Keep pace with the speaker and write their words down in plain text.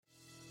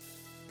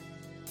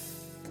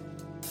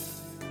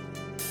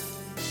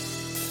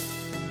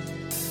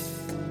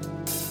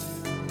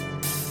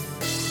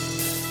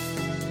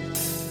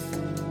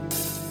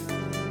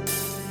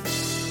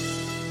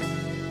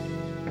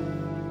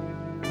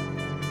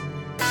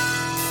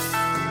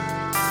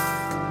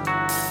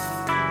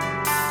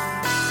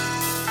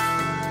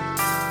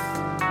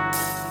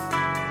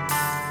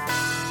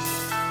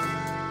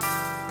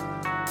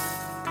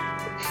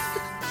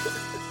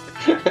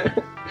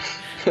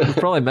You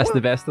probably missed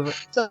the best of it.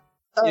 So,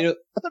 You know,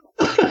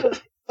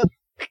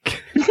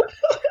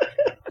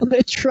 let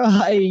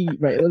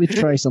me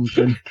try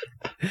something.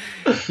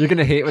 You're going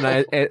to hate when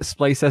I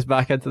splice this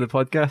back into the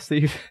podcast,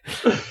 Steve.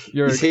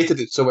 He's hated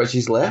it so much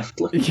he's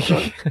left.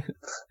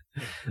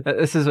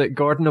 This is what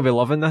Gordon will be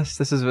loving this.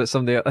 This is what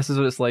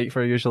it's like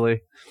for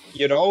usually.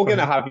 you're all going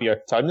to have your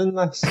turn in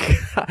this.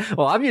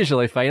 Well, I'm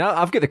usually fine.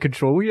 I've got the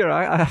control here.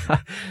 I've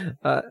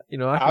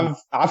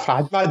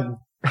had my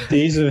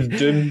days of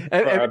doom.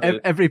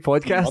 Every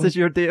podcast is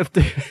your day of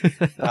doom.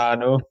 I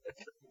know.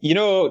 You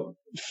know,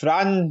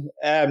 Fran,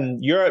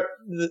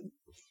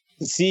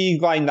 see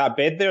lying that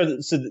bed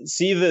there. So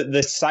see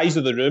the size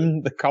of the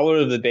room, the colour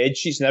of the bed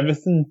sheets and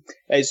everything.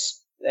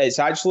 It's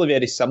actually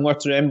very similar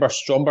to, remember,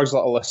 Stromberg's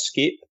little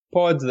escape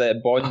pod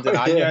that Bond and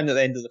Anya in at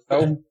the end of the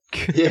film.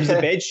 Because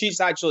the bed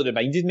sheets actually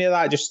reminded me of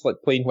that, just like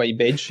plain white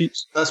bed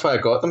sheets. That's why I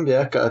got them.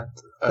 Yeah,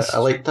 I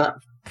like that.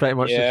 Pretty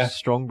much Yeah.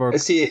 Stromberg. I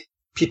see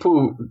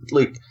people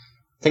like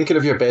thinking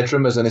of your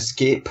bedroom as an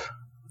escape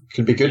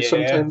can be good Yeah.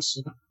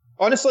 sometimes.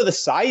 Honestly, the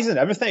size and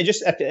everything,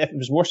 just if it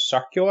was more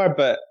circular,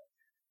 but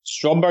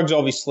Stromberg's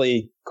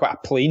obviously quite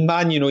a plain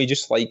man, you know, he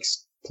just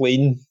likes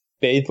plain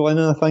bed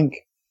linen, I think.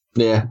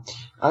 Yeah,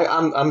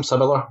 I'm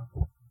similar.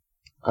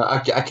 I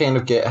kind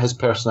of get his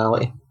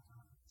personality.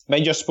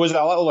 Mind you, I suppose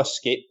a little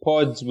escape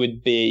pod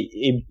would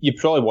be, you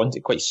probably want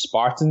it quite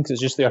Spartan because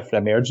it's just there for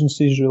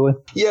emergencies, really.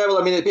 Yeah, well,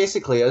 I mean, it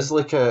basically is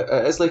like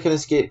an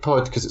escape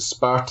pod because it's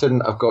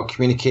Spartan. I've got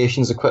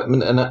communications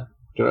equipment in it.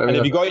 Do you know what I And mean?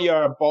 if you got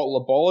your bottle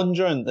of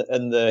Bollinger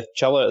and the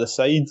chiller at the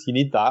side, you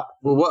need that.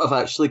 Well, what I've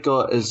actually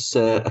got is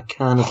a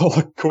can of Bottle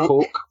of Coke.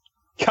 Coke.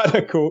 Can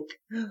of Coke.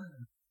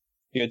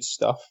 Good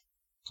stuff.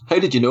 How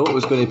did you know it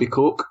was going to be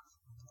Coke?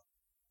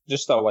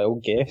 Just a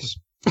wild guess.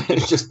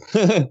 It's just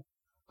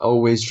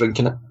always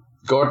drinking it.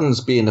 Gordon's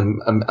being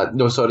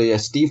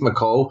Steve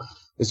McCall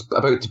is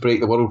about to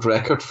break the world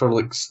record for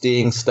like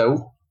staying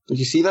still. Did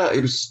you see that? He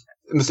was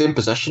in the same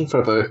position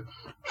for about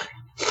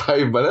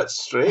 5 minutes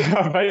straight.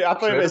 I thought you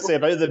were going to say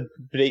about the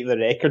break the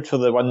record for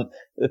the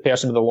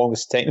person with the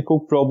longest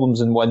technical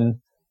problems in one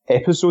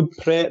episode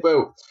prep.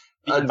 Well,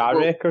 Beating my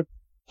record.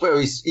 Well,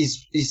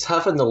 he's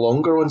having the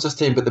longer ones this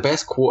time, but the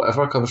best quote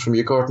ever comes from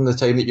you, Gordon. The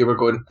time that you were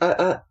going,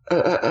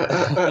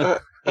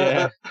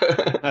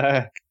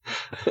 Yeah.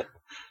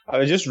 I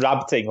was just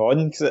rabbiting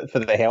on for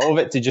the hell of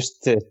it to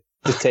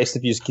test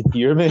if you could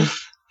hear me.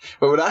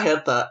 Well, when I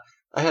heard that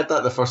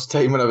the first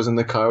time when I was in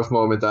the car with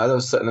Mum and Dad. I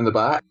was sitting in the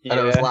back and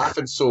I was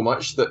laughing so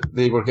much that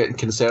they were getting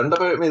concerned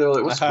about me. They were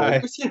like, "What's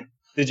wrong with you?"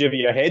 Did you have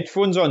your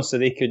headphones on so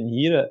they couldn't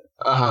hear it?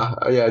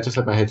 Yeah, I just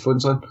had my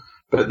headphones on.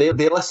 But they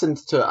listened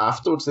to it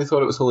afterwards. They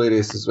thought it was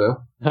hilarious as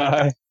well.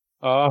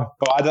 Oh,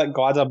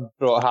 glad I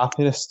brought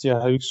happiness to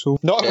your household.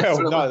 No,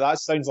 that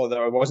sounds like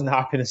there wasn't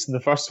happiness in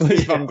the first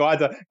place. But I'm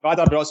glad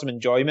I brought some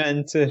enjoyment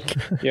into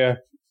your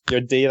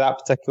day, that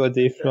particular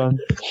day, Fran.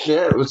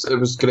 Yeah, it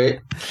was great.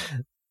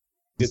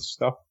 Good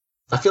stuff.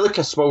 I feel like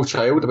a small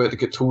child about to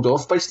get told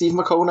off by Steve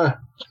McCall now.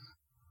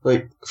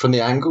 Like, from the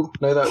angle,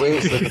 now that way.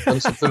 It's like I've done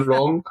something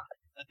wrong.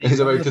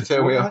 He's about to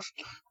tell me off.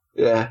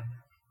 Yeah.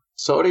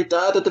 Sorry,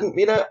 Dad, I didn't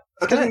mean it.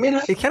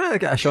 He kind of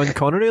got a Sean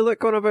Connery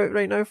look on about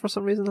right now for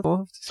some reason.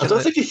 I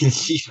don't think he can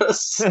hear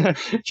us. Can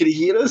he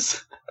hear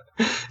us?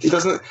 He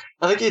doesn't.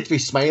 I think he'd be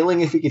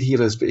smiling if he could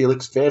hear us, but he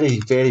looks very,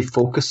 very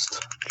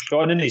focused.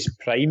 Sean in his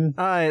prime.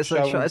 It's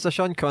a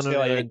Sean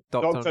Connery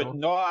Doctor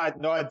No.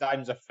 Not a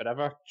Diamonds Are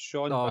Forever,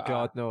 Sean. Oh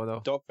God,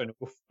 no. Doctor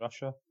No,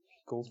 Russia,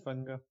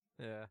 Goldfinger.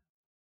 Yeah.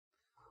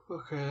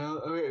 Okay,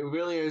 I mean, it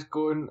really is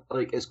going,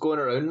 like, it's going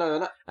around now,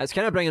 isn't it? It's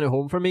kind of bringing it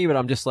home for me, but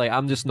I'm just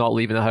not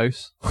leaving the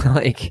house.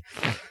 Like,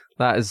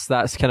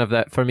 that's kind of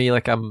that for me.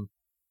 Like, I'm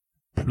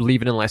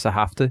leaving unless I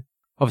have to.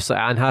 Obviously,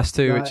 Anne has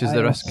to, which is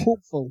the risk.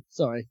 Hopeful.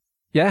 Sorry.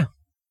 Yeah.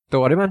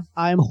 Don't worry, man.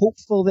 I am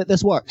hopeful that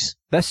this works.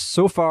 This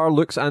so far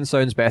looks and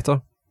sounds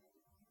better.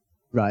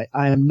 Right.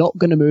 I am not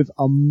going to move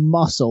a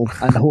muscle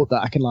and hope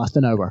that I can last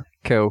an hour.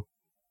 Cool.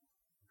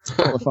 It's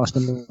not the first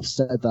time I've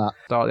said that.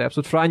 Start the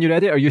episode. Fran, you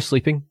ready? Are you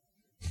sleeping?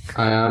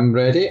 I am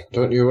ready,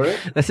 don't you worry.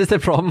 This is the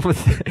problem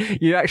with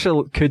you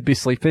actually could be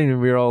sleeping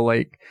and we're all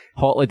like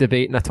hotly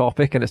debating a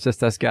topic and it's just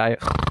this guy.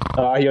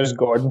 Here's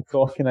Gordon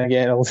talking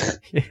again.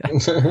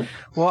 Yeah.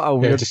 What a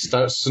weird... just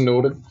start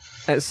snoring.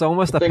 It's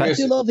almost a I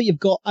do love that you've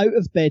got out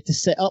of bed to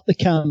set up the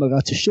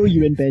camera to show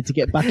you in bed to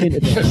get back into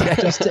bed,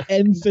 just to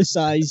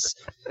emphasise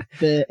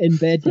the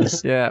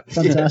in-bedness. Yeah.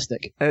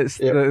 Fantastic. It's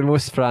the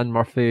most Fran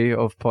Murphy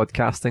of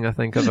podcasting I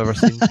think I've ever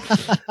seen.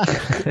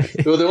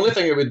 Well, the only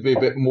thing it would be a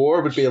bit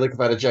more would be like if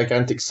I had a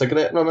gigantic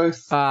cigarette in my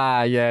mouth.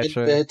 Yeah, in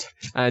true. bed.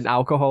 And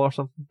alcohol or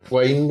something.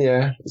 Wine,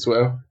 yeah, as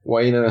well.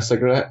 Wine and a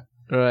cigarette.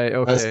 Right,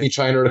 okay. That's me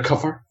trying to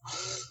recover.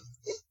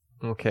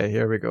 Okay,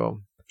 here we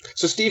go.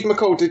 So, Steve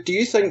McCall, do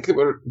you think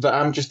that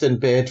I'm just in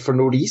bed for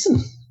no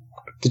reason?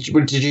 Did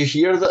you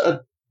hear that I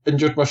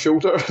injured my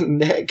shoulder and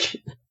neck?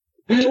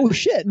 Oh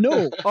shit,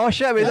 no. Oh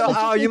shit,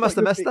 you must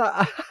have missed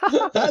that.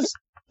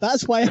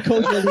 That's why I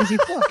called you a lazy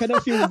fuck. I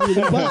don't feel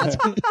really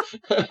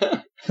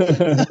bad.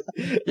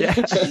 Yeah.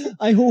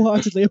 I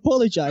wholeheartedly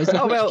apologise.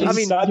 Oh, well, I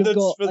mean, you've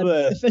got for an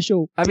the-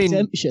 official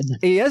exemption.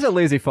 He is a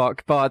lazy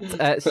fuck, but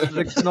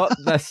it's not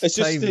this It's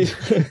just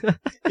time.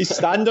 his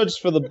standards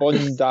for the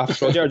Bond Daft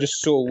project are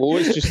just so low.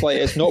 It's just like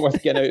it's not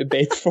worth getting out of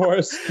bed for.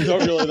 It's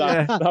not really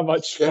that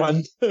much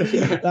fun.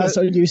 That's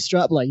our new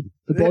strapline.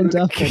 The Bond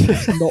Daft project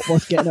is not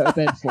worth getting out of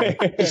bed for.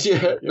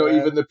 Yeah, not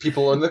even the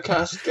people on the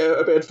cast get out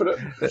of bed for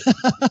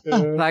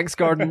it. Thanks,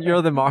 Gordon.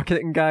 You're the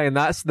marketing guy, and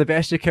that's the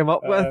best you came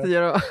up with, you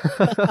know.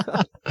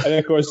 And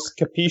of course,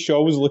 Capiche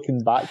always looking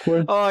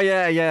backward. Oh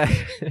yeah.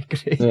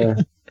 Great. Yeah.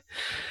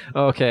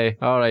 Okay,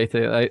 all right.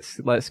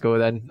 Let's go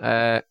then.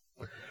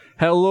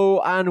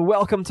 Hello and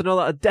welcome to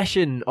another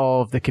edition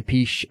of the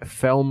Capiche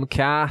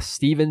Filmcast.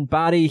 Stephen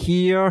Barry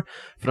here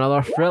for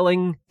another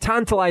thrilling,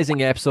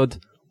 tantalising episode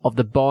of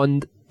the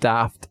Bond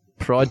Daft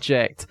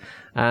Project.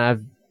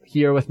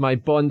 Here with my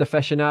Bond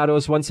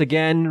aficionados once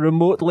again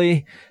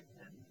remotely.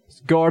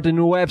 It's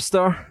Gordon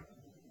Webster.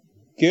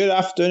 Good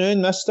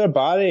afternoon, Mr.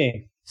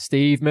 Barry.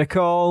 Steve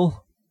McCall.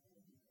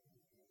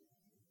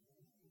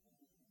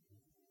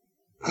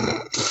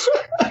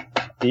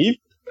 Steve?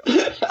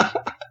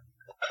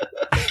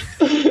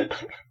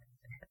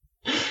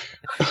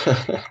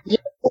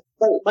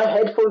 My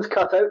headphones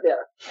cut out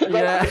there.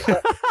 Yeah.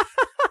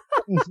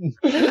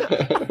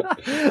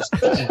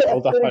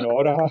 Build up an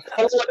aura.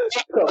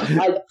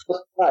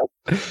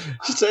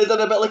 She sounded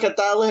a bit like a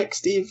Dalek,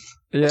 Steve.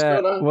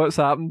 Yeah. going on? What's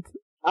happened?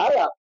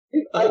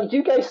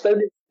 You guys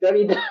sounded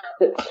very.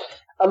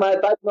 Am I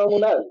back normal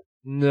now?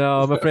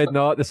 No, I'm afraid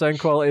not. The sound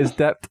quality is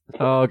dipped.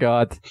 Oh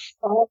God.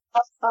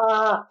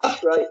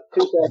 Right,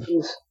 2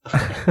 seconds.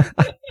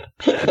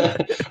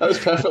 That was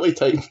perfectly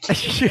timed.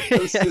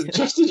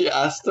 Just as you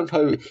asked him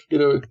how,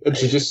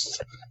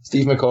 introduced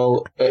Steve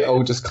McCall, it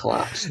all just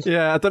collapsed.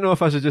 Yeah, I don't know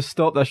if I should just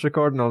stop this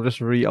recording. I'll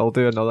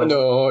do another.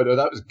 No,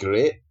 that was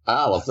great.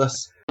 I love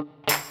this.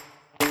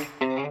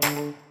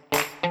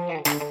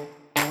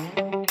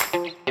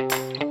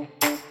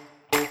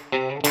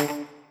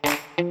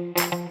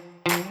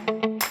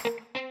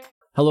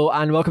 Hello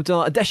and welcome to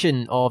another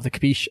edition of the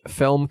Capiche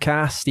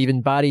Filmcast.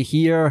 Stephen Barry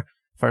here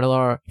for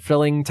another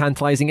thrilling,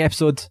 tantalising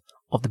episode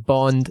of the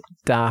Bond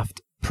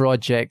Daft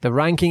Project. The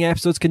ranking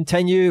episodes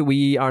continue.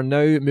 We are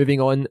now moving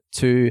on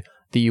to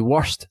the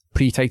worst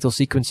pre-title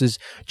sequences,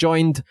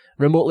 joined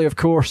remotely, of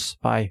course,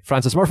 by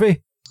Francis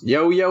Murphy,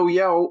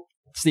 Yo.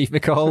 Steve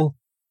McCall,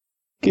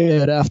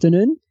 Good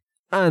afternoon.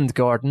 and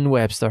Gordon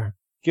Webster.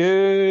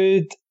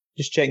 Good.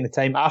 Just checking the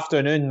time.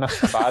 Afternoon,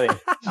 Mr. Barry.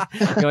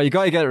 You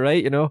got to get it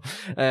right,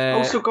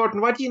 Also,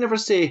 Gordon, why do you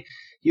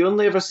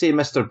only ever say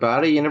Mr.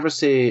 Barry, you never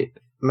say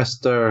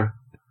Mr.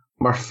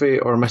 Murphy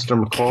or Mr.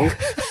 McCall?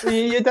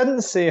 You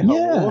didn't say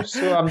hello, Yeah.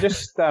 so I'm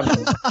just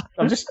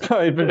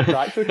being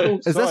practical.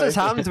 Is this what's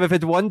happened? We've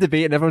had one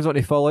debate and everyone's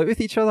wanting to fall out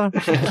with each other.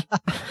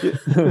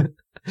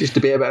 Just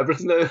debate about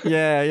everything now.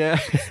 Yeah.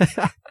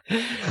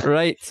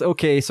 Right,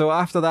 okay, so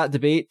after that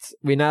debate,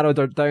 we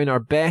narrowed down our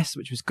best,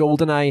 which was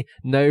GoldenEye.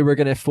 Now we're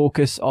going to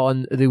focus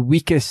on the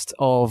weakest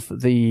of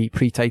the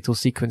pre-title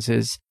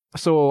sequences.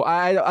 So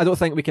I don't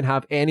think we can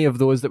have any of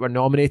those that were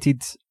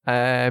nominated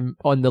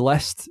on the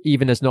list,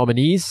 even as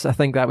nominees. I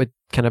think that would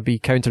kind of be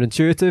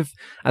counterintuitive.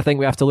 I think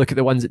we have to look at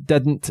the ones that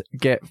didn't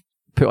get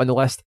put on the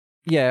list.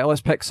 Yeah, let's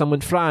pick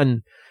someone.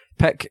 Fran,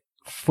 pick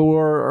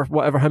 4 or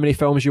whatever, how many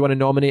films you want to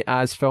nominate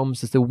as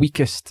films as the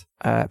weakest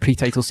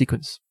pre-title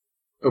sequence.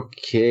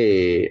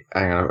 Okay,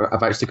 hang on.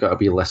 I've actually got a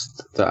wee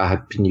list that I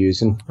had been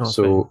using.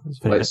 So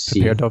let's see.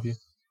 Prepared of you.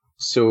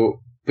 So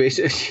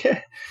basically,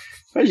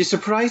 are you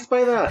surprised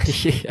by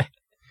that? Yeah.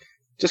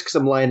 Just because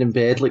I'm lying in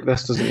bed like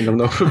this doesn't mean I'm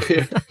not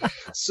prepared.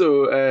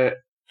 So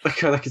I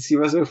can see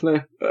myself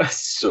now.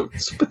 So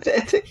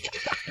pathetic.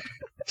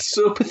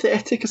 So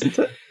pathetic, isn't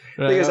it?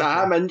 Right, Thing is, okay.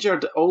 I am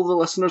injured. All the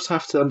listeners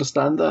have to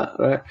understand that,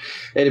 right?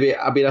 Anyway,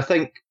 I mean, I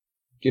think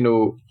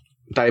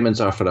diamonds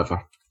are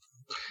forever.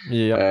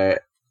 Yeah.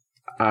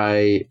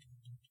 I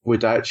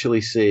would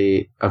actually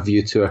say A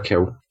View to a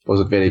Kill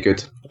wasn't very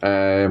good.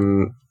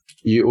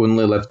 You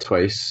Only Live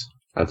Twice,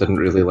 I didn't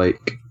really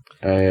like.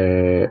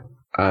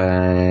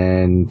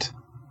 And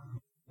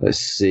let's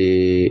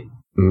see,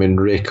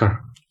 Moonraker.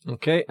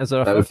 Okay, is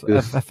there That a would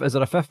fifth? Is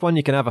there a fifth one?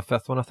 You can have a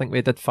fifth one. I think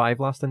we did 5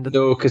 last time, didn't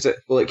we? No, because it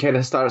kind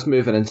of starts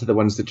moving into the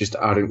ones that just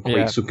aren't quite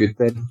Yeah. so good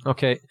then.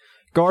 Okay,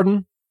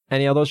 Gordon,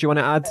 any others you want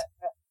to add?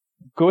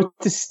 Go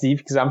to Steve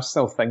because I'm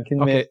still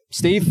thinking, Okay, mate.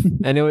 Steve,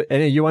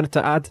 any you wanted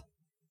to add?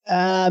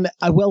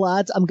 I will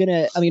add,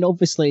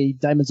 obviously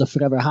Diamonds Are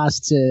Forever has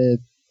to,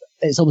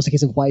 it's almost a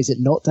case of why is it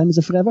not Diamonds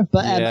Are Forever?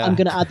 But Yeah. I'm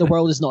going to add The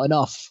World Is Not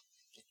Enough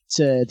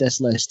to this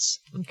list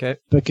Okay,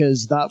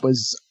 because that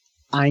was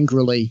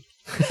angrily,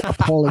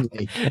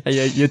 appallingly.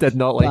 you did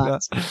not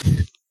like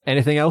that.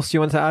 Anything else you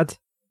want to add?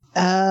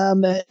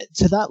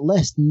 To that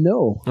list,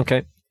 no.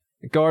 Okay,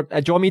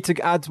 Gordon, do you want me to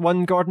add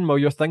one, Gordon, while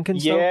you're thinking?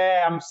 Still?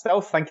 Yeah, I'm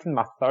still thinking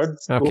my third.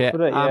 Okay, Go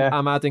for it, yeah.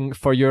 I'm adding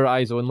For Your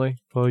Eyes Only.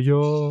 For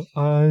Your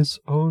Eyes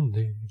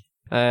Only.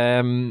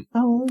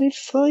 Only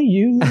for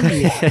you.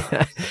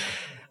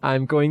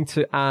 I'm going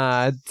to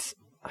add.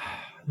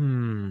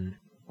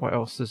 what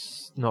else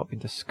has not been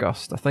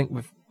discussed? I think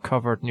we've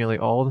covered nearly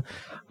all.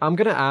 I'm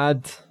going to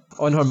add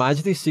On Her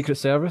Majesty's Secret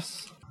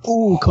Service.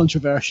 Ooh,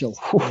 controversial.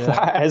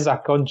 That is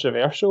a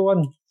controversial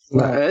one.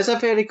 It is a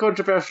very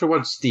controversial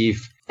one,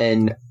 Steve,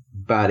 in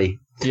Barry.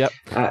 Yep.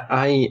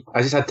 I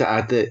just had to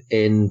add the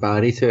in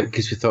Barry to it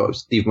because we thought it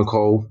was Steve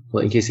McCall,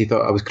 like in case he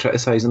thought I was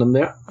criticising him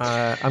there.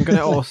 I'm going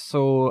to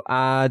also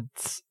add.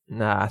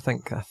 I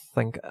think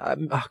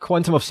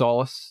Quantum of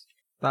Solace.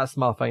 That's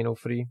my final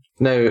three.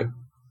 Now,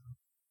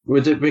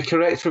 would it be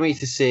correct for me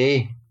to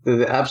say that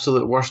the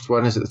absolute worst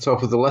one is at the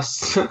top of the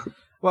list?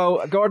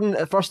 Well,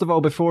 Gordon, first of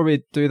all, before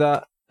we do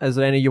that, is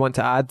there any you want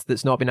to add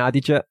that's not been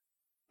added yet?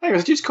 Hang on,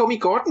 did you just call me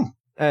Gordon?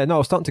 No, I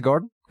was talking to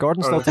Gordon.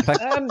 Gordon's still to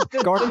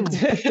pick. Gordon.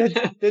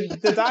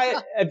 Did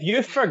I? Have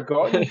you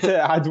forgotten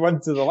to add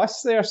one to the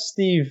list there,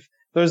 Steve?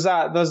 There's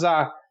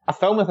a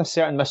film with a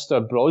certain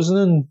Mr.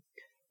 Brosnan,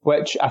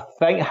 which I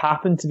think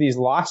happened to be his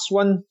last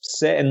one,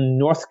 set in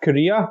North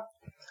Korea.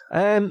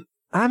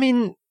 I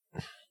mean,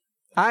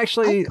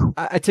 actually,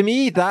 to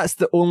me, that's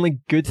the only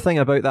good thing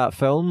about that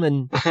film,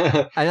 and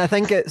I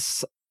think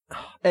it's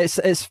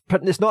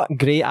not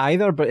great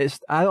either. But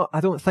I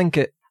don't think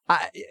it.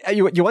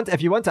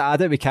 If you want to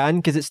add it, we can,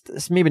 because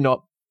it's maybe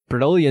not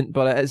brilliant,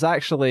 but it's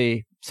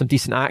actually some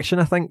decent action,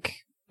 I think.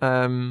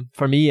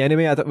 For me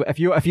anyway. If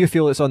you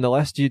feel it's on the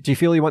list, do you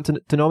feel you want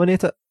to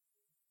nominate it?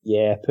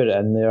 Yeah, put it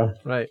in there.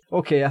 Right.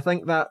 Okay, I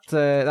think that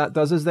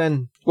does us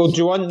then. Well, do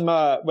you want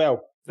my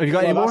Have you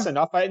got any more? That's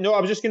enough. I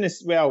was just going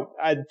to.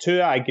 I had two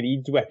I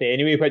agreed with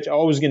anyway, which I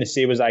was going to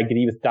say was I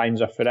agree with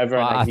Diamonds Are Forever.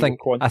 And I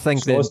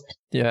think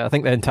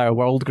the entire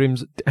world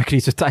agrees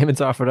with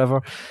Diamonds Are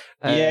Forever.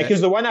 Yeah,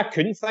 because the one I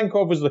couldn't think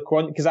of was the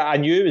because I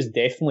knew it was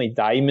definitely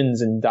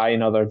Diamonds and Die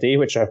Another Day,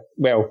 which are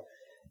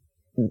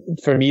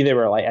for me they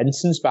were like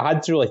instants, but I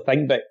had to really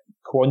think that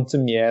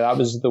Quantum. Yeah, that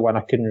was the one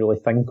I couldn't really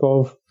think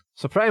of.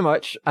 So pretty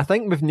much, I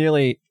think we've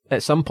nearly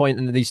at some point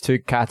in these two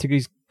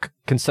categories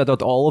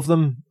considered all of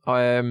them,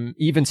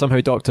 even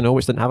somehow Dr. No,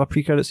 which didn't have a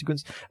pre-credit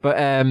sequence. But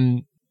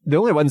the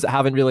only ones that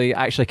haven't really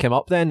actually come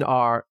up then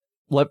are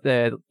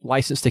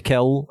License to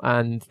Kill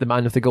and The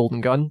Man with the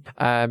Golden Gun.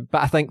 But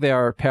I think they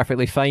are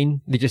perfectly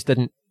fine. They just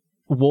didn't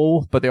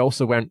whoa, but they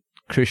also weren't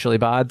crucially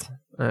bad.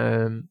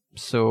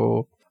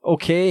 So,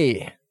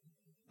 okay.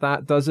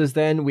 That does us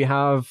then. We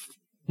have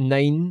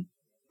 9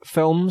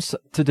 films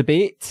to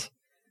debate.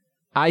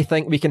 I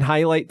think we can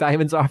highlight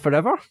Diamonds Are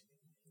Forever.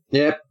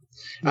 Yep.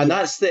 And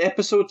that's the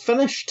episode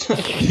finished.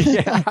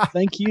 Yeah.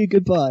 Thank you.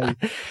 Goodbye.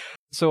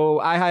 So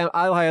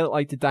I'll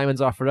highlight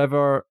Diamonds Are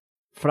Forever.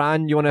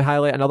 Fran, you want to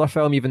highlight another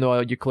film, even though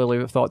you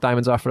clearly thought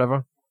Diamonds Are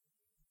Forever?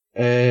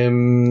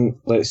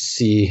 Let's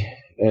see.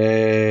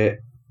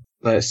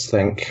 Let's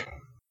think.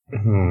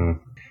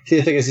 See,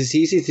 the thing is, it's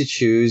easy to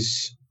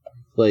choose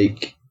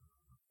like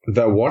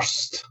the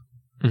worst.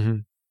 Mm-hmm.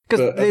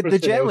 Because they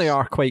generally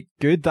are quite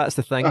good. That's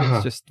the thing.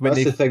 It's just when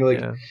that's the thing. Like,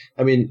 yeah.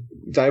 I mean,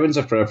 Diamonds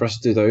Are Forever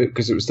stood out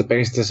because it was the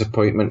biggest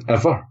disappointment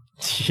ever.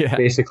 Yeah.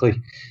 Basically,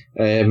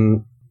 I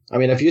mean,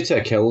 A View to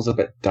a Kill is a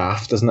bit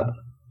daft, isn't it?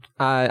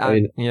 I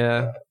mean,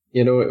 yeah.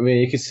 You know, I mean,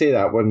 you could say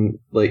that one.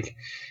 Like,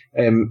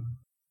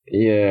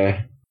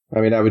 yeah.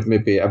 I mean, I would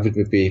maybe.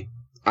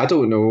 I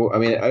don't know. I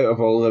mean, out of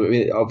all,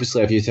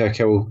 obviously, A View to a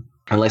Kill.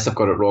 Unless I've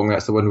got it wrong,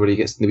 that's the one where he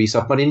gets in the wee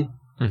submarine.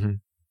 Mm-hmm.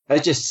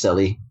 It's just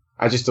silly.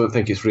 I just don't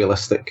think it's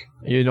realistic.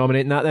 Are you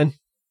nominating that then?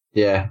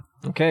 Yeah.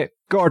 Okay.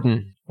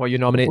 Gordon, what are you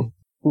nominating?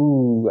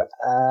 Ooh,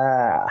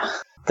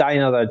 Die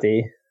Another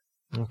Day.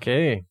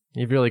 Okay.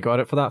 You've really got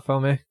it for that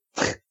film, eh?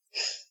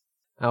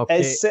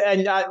 Okay.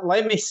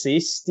 Let me say,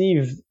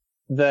 Steve,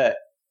 that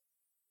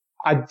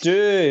I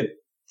do,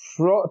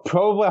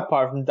 probably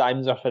apart from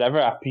Diamonds Are Forever,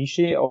 I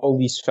appreciate all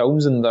these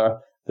films in their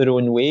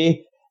own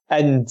way.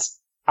 And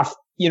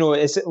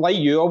it's like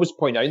you always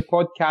point out in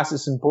podcasts,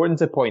 it's important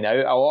to point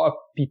out a lot of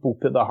people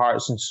put their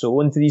hearts and soul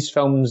into these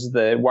films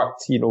that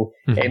worked,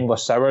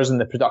 endless hours in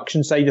the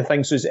production side of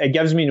things. So it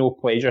gives me no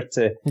pleasure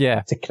to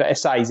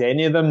criticise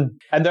any of them.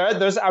 And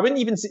there's I wouldn't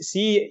even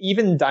see,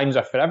 even Diamonds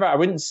Are Forever, I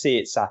wouldn't say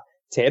it's a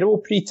terrible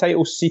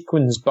pre-title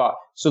sequence, but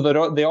so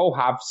they all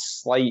have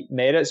slight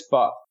merits,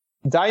 but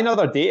Die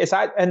Another Day,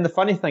 and the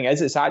funny thing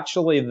is, it's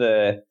actually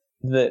the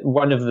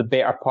one of the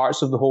better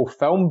parts of the whole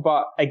film,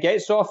 but it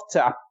gets off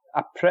to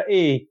a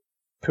pretty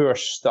poor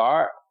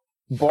start.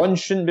 Bond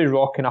shouldn't be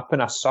rocking up in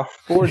a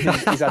surfboard.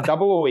 He's a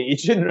double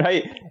agent,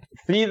 right?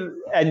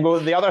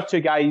 The other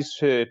two guys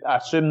who I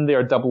assume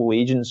they're double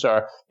agents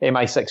are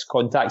MI6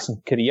 contacts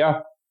in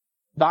Korea.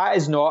 That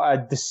is not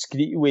a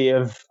discreet way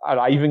of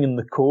arriving in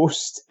the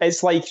coast.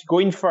 It's like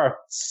going for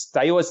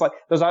style. It's like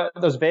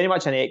there's very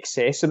much an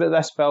excess about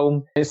this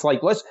film. It's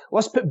like let's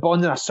put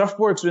Bond in a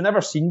surfboard because we've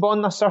never seen Bond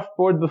in a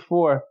surfboard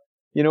before.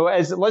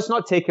 Let's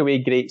not take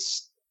away great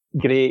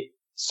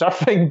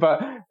surfing, but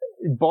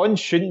Bond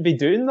shouldn't be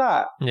doing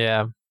that.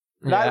 Yeah.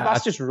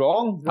 That's just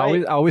wrong.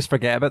 Right? I always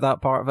forget about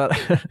that part of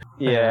it.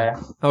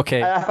 Yeah.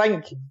 Okay. I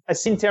think,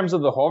 in terms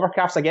of the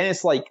hovercrafts, again,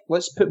 it's like,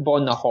 let's put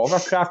Bond in a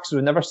hovercraft because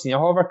we've never seen a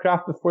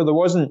hovercraft before. There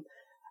wasn't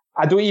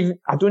I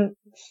don't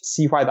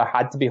see why there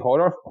had to be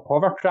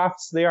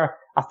hovercrafts there.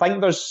 I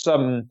think there's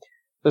some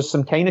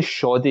kind of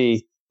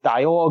shoddy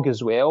dialogue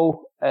as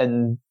well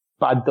and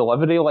bad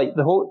delivery. Like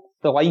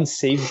the line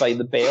 "Saved by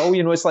the Bell,"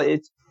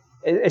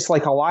 it's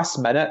like a last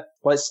minute.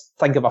 Let's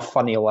think of a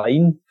funny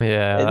line.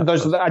 Yeah.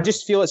 I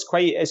just feel it's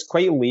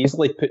quite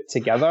lazily put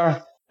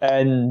together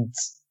and.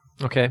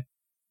 Okay.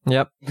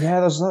 Yep.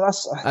 Yeah, that's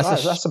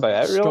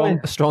about it, really.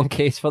 Strong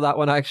case for that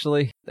one,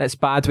 actually. It's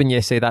bad when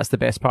you say that's the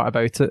best part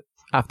about it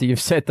after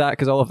you've said that,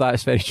 because all of that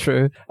is very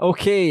true.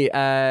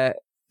 Okay,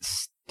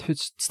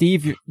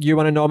 Steve, you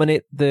want to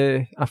nominate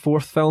a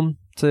fourth film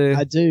to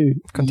I do.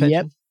 contention?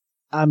 Yep.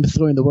 I'm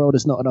throwing The World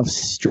Is Not Enough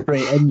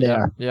straight in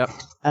there. Yep.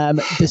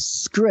 The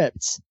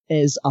script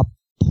is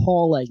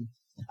appalling.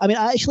 I mean,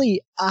 I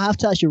have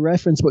to actually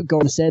reference what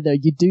Gordon said there.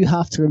 You do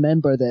have to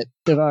remember that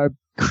there are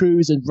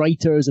crews and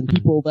writers and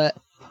people that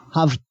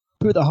have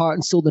put their heart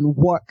and soul and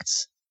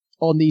worked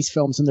on these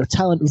films, and their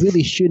talent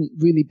really shouldn't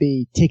really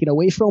be taken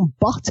away from.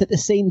 But at the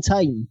same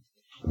time,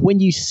 when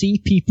you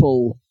see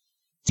people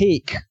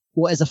take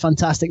what is a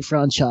fantastic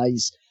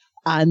franchise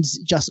and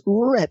just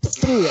rip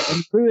through it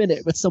and ruin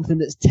it with something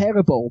that's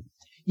terrible,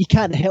 you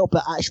can't help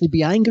but actually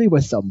be angry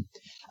with them.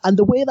 And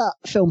the way that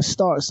film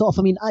starts off,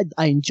 I mean,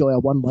 I enjoy a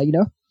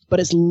one-liner,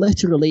 but it's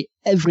literally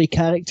every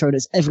character and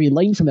it's every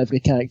line from every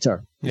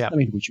character. Yeah. I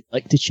mean, would you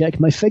like to check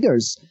my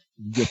figures?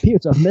 You appear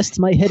to have missed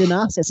my hidden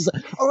assets. It's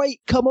like, all right,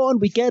 come on,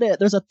 we get it.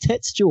 There's a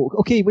tits joke.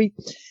 Okay,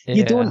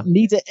 you don't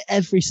need it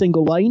every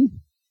single line.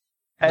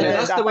 And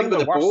that's the one with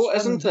the boat,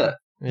 isn't it?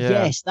 Yeah.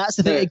 Yes, that's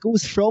the thing. It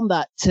goes from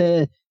that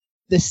to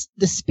the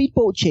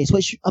speedboat chase,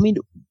 which, I mean,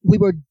 we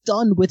were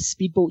done with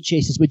speedboat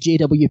chases with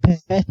J.W.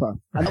 Pepper,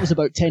 and that was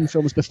about 10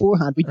 films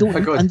beforehand. We don't,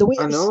 and the way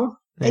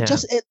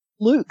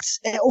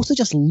it also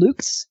just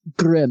looked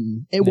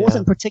grim. It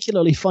wasn't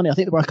particularly funny. I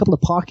think there were a couple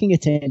of parking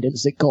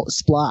attendants that got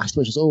splashed,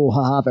 which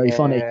was very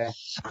funny.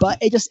 But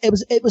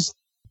it was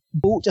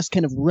boat just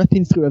kind of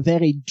ripping through a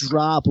very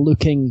drab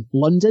looking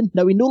London.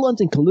 Now we know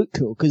London can look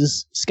cool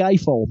because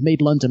Skyfall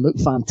made London look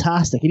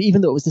fantastic, and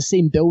even though it was the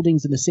same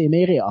buildings in the same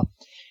area,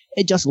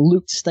 it just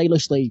looked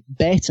stylishly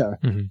better.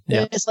 Mm-hmm.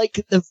 Yeah.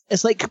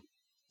 It's like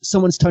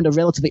someone's turned a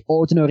relatively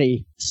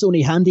ordinary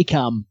Sony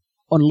Handycam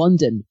on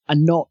London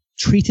and not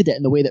treated it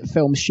in the way that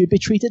films should be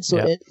treated, so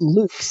it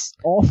looks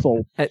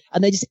awful.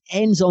 And it just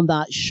ends on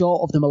that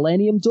shot of the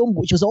Millennium Dome,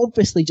 which was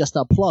obviously just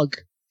a plug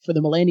for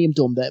the Millennium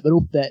Dome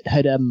that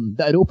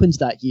had opened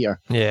that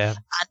year. Yeah.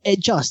 And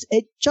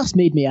it just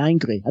made me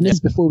angry. And this is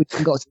before we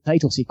even got to the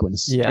title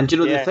sequence. Yeah. And do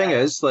you know the thing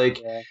is,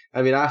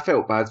 I mean, I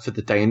felt bad for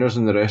the diners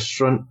in the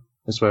restaurant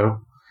as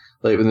well.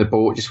 Like when the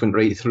boat just went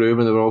right through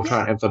when they were all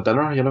trying to have their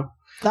dinner, you know?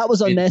 That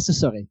was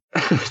unnecessary.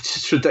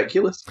 Just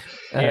ridiculous.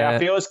 Yeah, I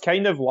feel it's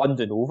kind of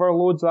London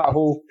overload, that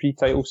whole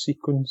pre-title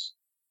sequence.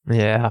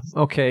 Yeah,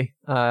 okay.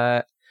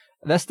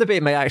 This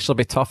debate might actually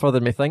be tougher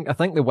than we think. I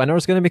think the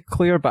winner's going to be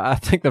clear, but I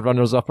think the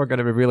runners-up are going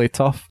to be really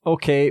tough.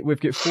 Okay, we've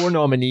got 4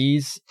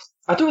 nominees.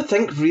 I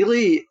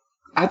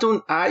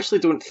actually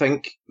don't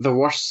think the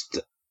worst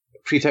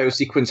pre-title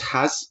sequence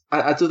has...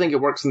 I don't think it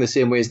works in the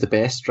same way as the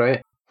best,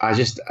 right?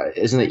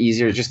 Isn't it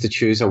easier just to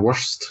choose a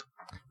worst?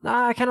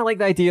 Nah, I kind of like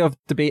the idea of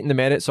debating the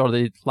merits or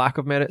the lack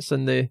of merits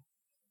in the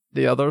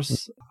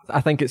others.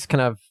 I think it's kind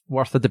of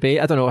worth a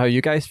debate. I don't know how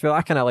you guys feel.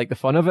 I kind of like the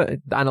fun of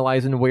it,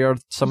 analysing where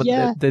some of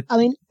the... I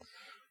mean,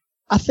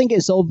 I think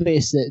it's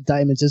obvious that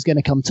Diamonds is going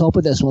to come top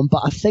of this one,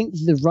 but I think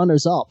the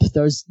runners-up,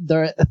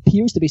 there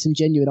appears to be some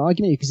genuine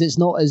argument because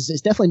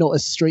it's definitely not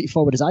as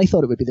straightforward as I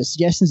thought it would be. The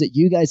suggestions that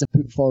you guys have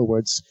put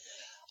forwards,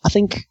 I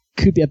think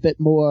could be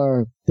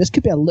this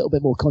could be a little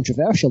bit more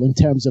controversial in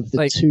terms of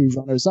the 2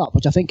 runners-up,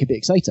 which I think could be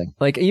exciting.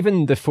 Like,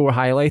 even the 4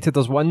 highlighted,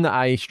 there's one that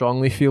I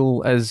strongly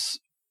feel is,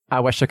 I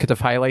wish I could have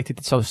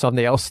highlighted, so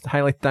somebody else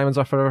highlighted Diamonds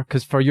Are Forever,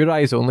 because For Your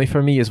Eyes Only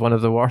for me is one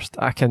of the worst.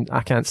 I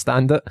can't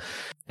stand it.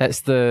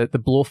 It's the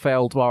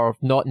Blofeld, or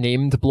not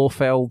named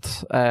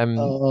Blofeld.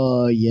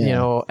 Oh, yeah. You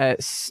know,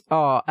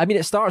 I mean,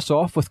 it starts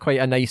off with quite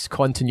a nice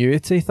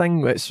continuity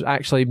thing. It's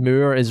actually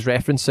Moore is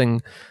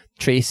referencing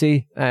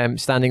Tracy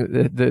standing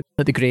at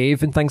the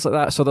grave and things like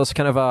that. So there's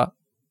kind of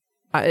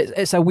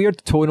it's a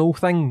weird tonal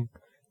thing.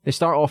 They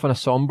start off on a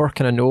somber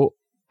kind of note,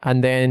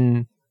 and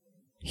then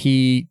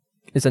he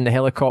is in the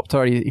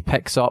helicopter. He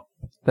picks up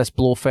this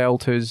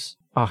Blofeld who's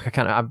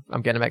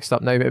I'm getting mixed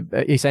up now.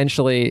 But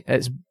essentially,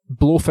 it's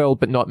Blofeld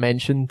but not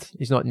mentioned.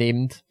 He's not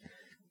named,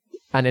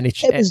 and then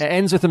it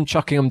ends with him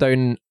chucking him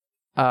down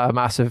a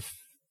massive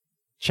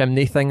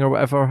chimney thing or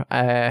whatever.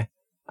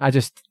 I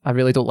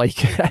really don't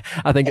like it.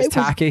 I think it's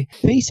tacky.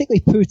 Basically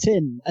put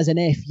in as an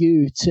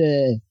FU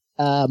to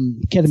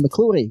Kevin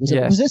McClory.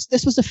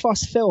 This was the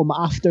first film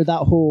after that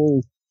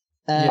whole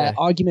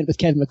argument with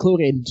Kevin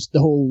McClory and just the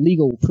whole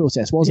legal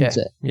process, wasn't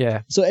it?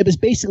 Yeah. So it was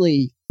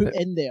basically put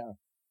in there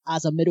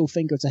as a middle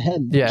finger to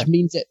him, which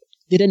means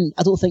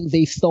I don't think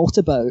they thought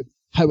about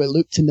how it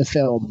looked in the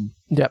film,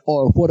 Yep.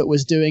 or what it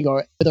was doing,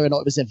 or whether or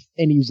not it was of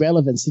any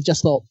relevance. They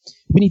just thought,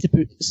 we need to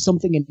put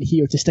something in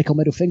here to stick a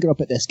middle finger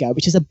up at this guy,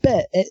 which is a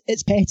bit,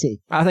 it's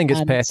petty. I think it's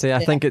And petty.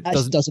 I think it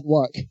doesn't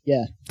work.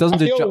 Yeah. doesn't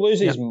I do feel it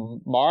loses yeah.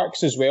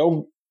 marks as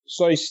well.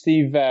 Sorry,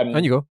 Steve.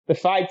 On you go. The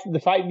fact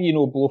that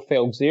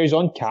Blofeld's there, he's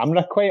on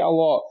camera quite a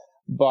lot,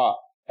 but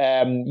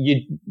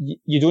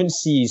you don't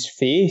see his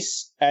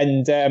face,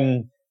 and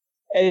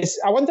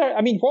I wonder.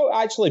 I mean, what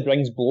actually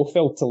brings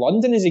Blofeld to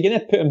London? Is he going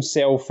to put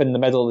himself in the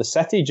middle of the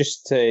city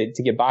just to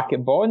get back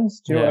at Bond?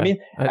 Do you know what I mean?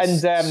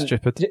 It's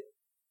stupid.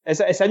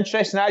 It's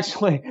interesting,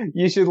 actually.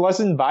 You should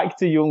listen back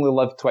to You Only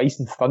Live Twice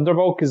in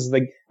Thunderball, because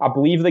I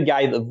believe the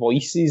guy that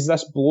voices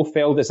this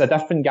Blofeld is a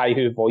different guy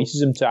who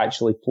voices him to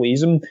actually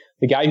plays him.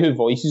 The guy who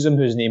voices him,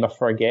 whose name I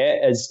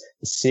forget, is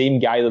the same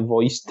guy that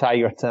voiced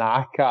Tiger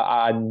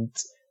Tanaka and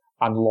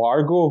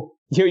Largo.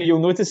 You'll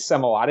notice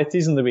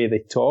similarities in the way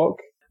they talk.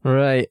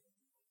 Right.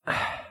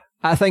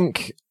 I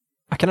think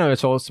I kind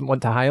of also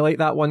want to highlight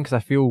that one because I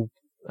feel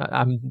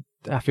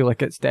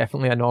like it's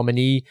definitely a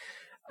nominee.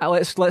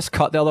 Let's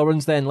cut the other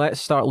ones then. Let's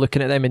start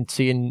looking at them and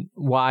seeing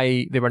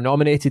why they were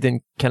nominated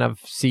and kind of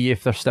see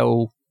if they're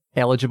still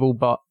eligible,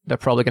 but they're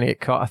probably going to get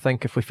cut, I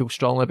think, if we feel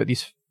strongly about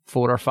these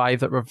 4 or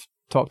 5 that we've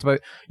talked about.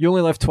 You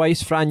Only Live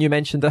Twice, Fran, you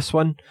mentioned this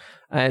one.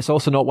 It's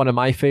also not one of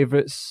my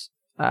favourites.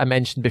 I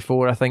mentioned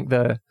before, I think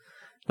the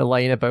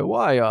line about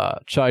why a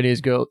Chinese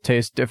girl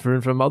tastes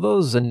different from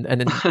others and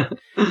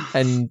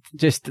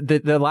just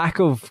the lack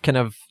of kind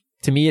of,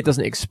 to me, it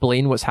doesn't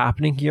explain what's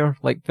happening here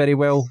like very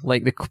well.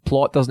 Like the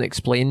plot doesn't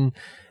explain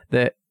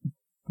that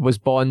was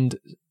Bond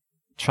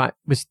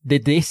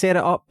did they set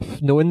it up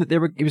knowing that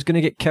he was going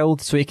to get killed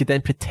so he could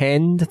then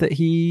pretend that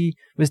he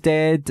was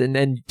dead and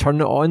then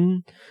turn it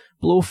on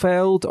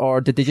Blofeld,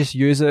 or did they just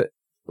use it,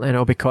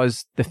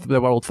 because the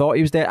world thought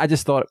he was dead? I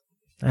just thought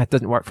it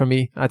didn't work for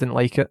me. I didn't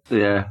like it.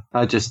 Yeah,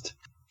 that's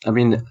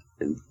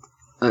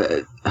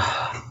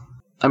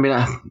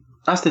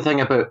the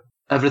thing about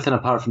everything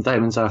apart from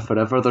Diamonds Are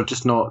Forever. They're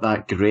just not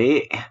that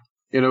great.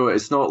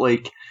 It's not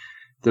like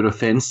they're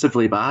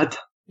offensively bad.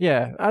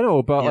 Yeah, I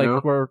know, but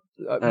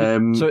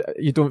so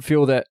you don't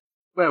feel that?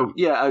 Well,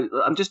 yeah,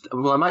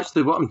 I'm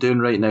actually, what I'm doing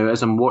right now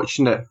is I'm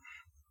watching it.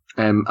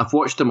 I've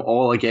watched them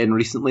all again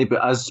recently,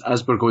 but as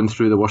we're going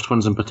through the worst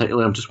ones in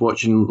particular, I'm just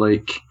watching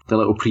like the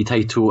little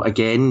pre-title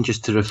again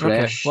just to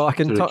refresh.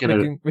 Okay.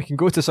 Well, we can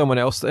go to someone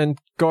else. And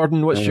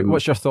Gordon,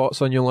 what's your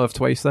thoughts on You Only Live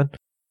Twice then?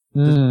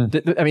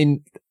 I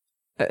mean,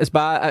 it's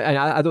bad, and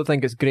I don't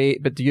think it's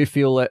great. But do you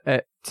feel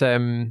it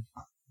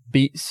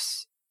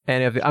beats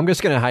any of the? I'm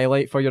just going to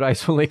highlight for your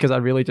eyes only because I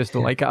really just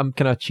don't like it. I'm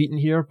kind of cheating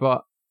here,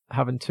 but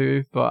having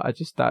to. But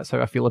that's how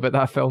I feel about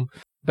that film.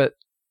 But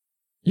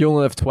You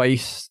Only Live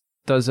Twice.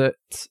 Does it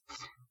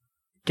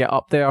get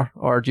up there,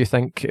 or do you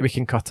think we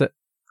can cut it?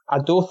 I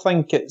don't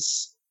have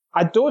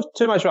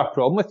too much of a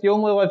problem with You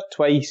Only Live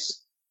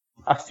Twice.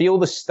 I feel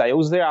the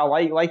styles there.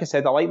 Like I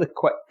said, I like the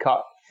quick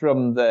cut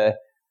from the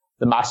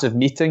massive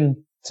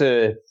meeting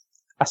to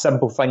a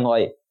simple thing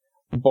like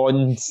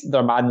Bond,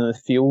 their man in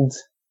the field,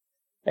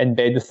 in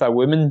bed with a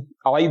woman.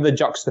 I like the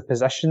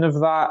juxtaposition of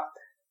that.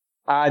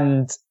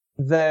 And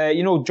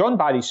John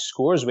Barry's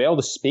score as well,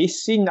 the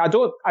space scene. I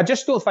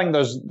just don't think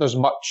there's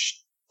much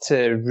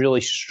to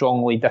really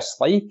strongly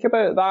dislike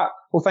about that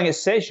whole thing. It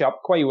sets you up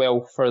quite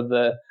well for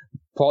the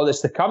plot that's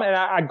to come. And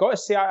I got to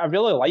say, I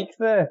really like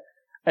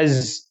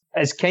as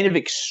kind of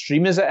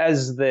extreme as it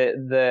is,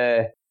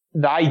 the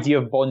idea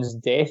of Bond's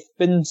death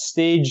being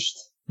staged.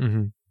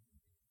 Mm-hmm.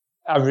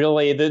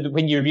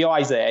 When you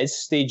realise that it is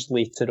staged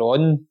later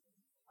on,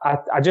 I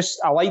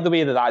like the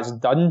way that's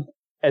done,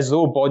 as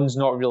though Bond's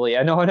not really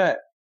in on it.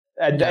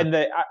 And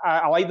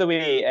I like the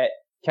way it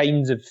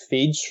kind of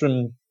fades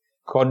from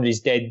Connery's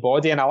dead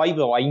body, and I like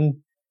the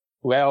line,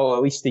 well,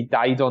 at least he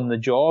died on the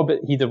job.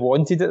 He'd have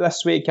wanted it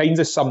this way. It kind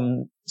of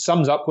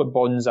sums up what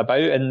Bond's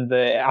about, and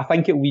I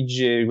think it leads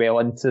you well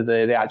into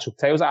the actual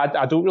titles.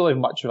 I don't really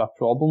have much of a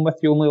problem with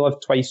You Only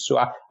Live Twice, so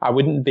I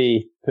wouldn't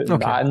be putting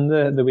that in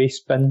the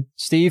waste bin.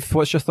 Steve,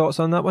 what's your thoughts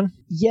on that one?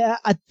 Yeah,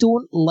 I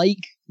don't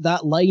like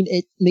that line.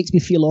 It makes me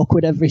feel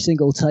awkward every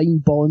single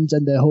time. Bond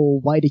and the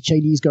whole why do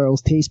Chinese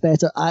girls taste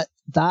better. I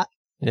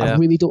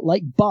really don't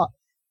like, but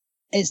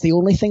it's the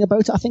only thing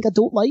about it I think I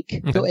don't like.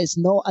 Okay. So it's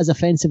not as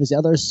offensive as the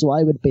others, so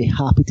I would be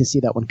happy to see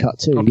that one cut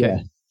too.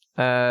 Okay.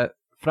 Yeah.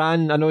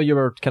 Fran, I know you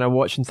were kind of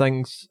watching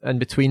things in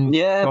between.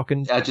 Yeah,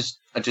 talking. I just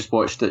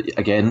watched it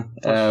again.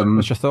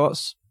 What's your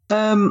thoughts?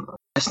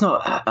 It's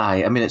not.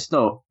 It's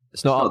not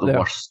the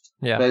worst.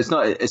 Yeah, but it's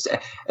not.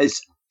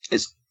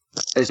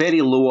 It's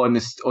very low on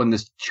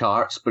this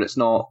charts, but it's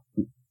not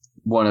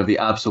one of the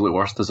absolute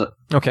worst, is it?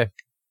 Okay.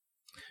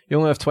 You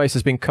Only Live Twice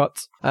has been cut.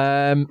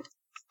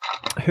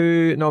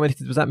 Who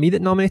nominated? Was that me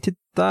that nominated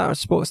that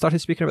or started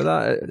speaking about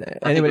that? Anyway,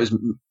 I think it was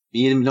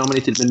me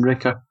nominated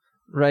Moonraker.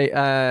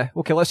 Right.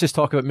 Okay. Let's just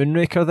talk about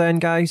Moonraker then,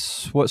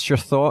 guys. What's your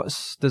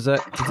thoughts? Does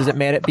it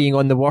merit being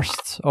on the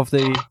worst of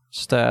the?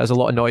 There's a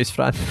lot of noise,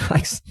 Fran.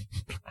 Thanks.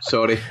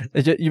 Sorry.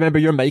 You remember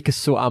your mic is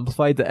so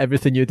amplified that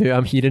everything you do,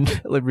 I'm hearing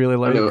like really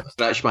loud. I know,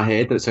 scratch my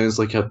head. It sounds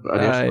like an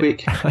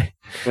earthquake. Right,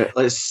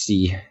 let's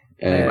see.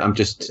 I'm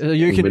just.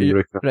 You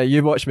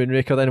watch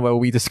Moonraker then while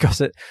we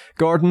discuss it.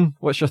 Gordon,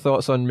 what's your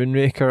thoughts on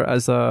Moonraker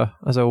as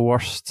a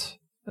worst?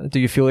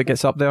 Do you feel it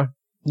gets up there?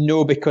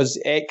 No,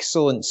 because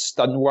excellent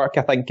stunt work,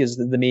 I think, is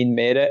the main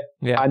merit.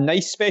 Yeah. And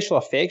nice special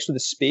effects with the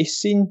space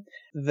scene.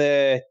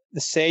 The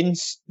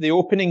sense, the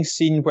opening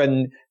scene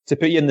when, to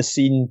put you in the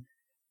scene,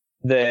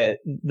 the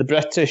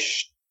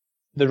British,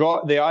 the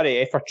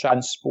RAF are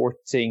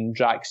transporting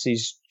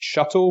Drax's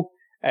shuttle,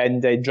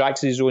 and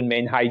Drax's own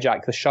men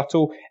hijack the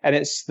shuttle, and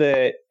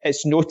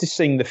it's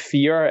noticing the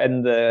fear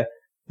in the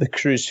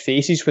crew's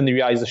faces when they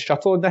realise the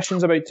shuttle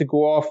ignition's about to go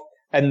off,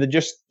 and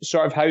just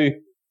sort of how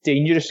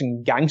dangerous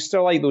and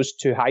gangster-like those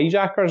two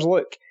hijackers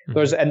look.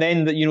 Mm-hmm. And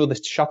then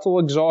the shuttle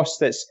exhaust.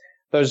 That's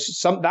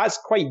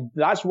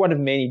one of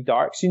many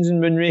dark scenes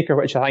in Moonraker,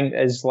 which I think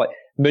is like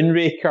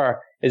Moonraker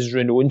is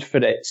renowned for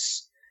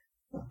its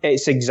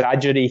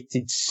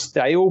exaggerated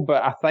style,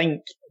 but I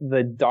think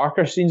the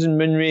darker scenes in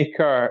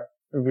Moonraker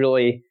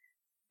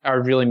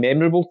are really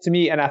memorable to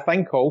me. And I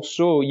think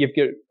also you've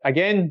got,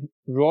 again,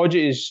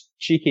 Roger's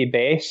cheeky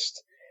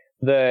best.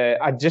 I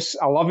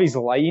love his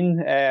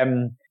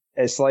line.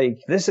 It's like,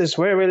 "This is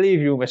where we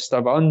leave you,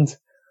 Mr. Bond.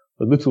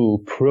 A little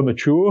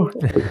premature."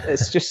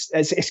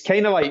 It's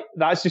kind of like,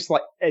 that's just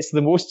like, it's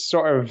the most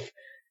sort of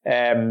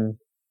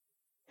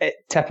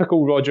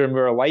typical Roger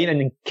Moore line. And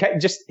then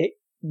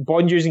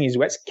Bond using his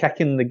wits,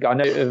 kicking the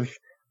gun out of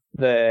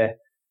the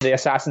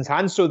assassin's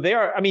hand. So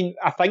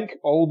I think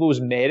all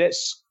those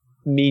merits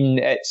mean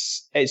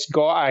it's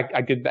got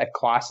a good bit of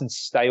class and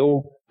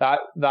style,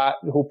 that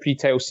whole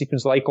pre-title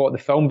sequence, like all the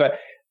film. But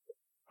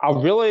I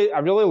really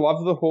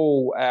love the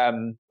whole,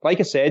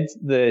 like I said,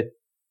 the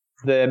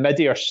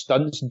mid-air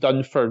stunts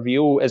done for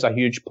real is a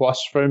huge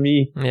plus for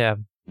me. Yeah.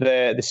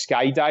 The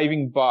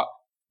skydiving, but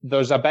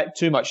there's a bit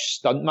too much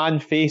stuntman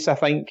face, I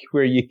think,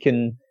 where you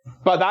can,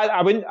 but that,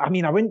 I wouldn't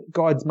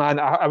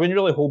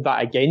really hold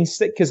that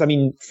against it, because,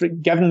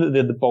 given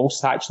that the balls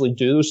to actually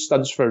do those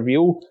stunts for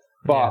real,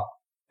 but,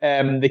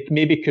 they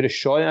maybe could have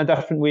shot it in a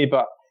different way,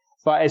 but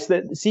it's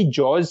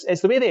Jaws,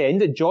 it's the way they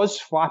end it, Jaws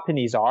flapping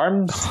his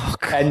arms. Oh,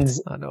 God, and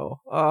I know.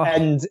 Oh.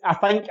 And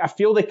I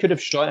feel they could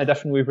have shot it in a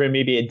different way where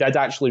maybe it did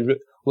actually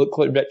look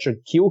like Richard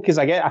Kiel, because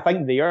I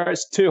think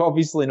it's too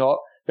obviously not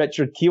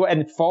Richard Kiel,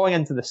 and falling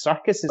into the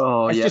circus is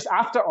just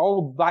after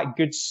all that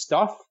good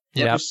stuff.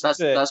 Yeah,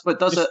 that's what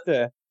does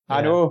it.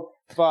 I know,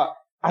 but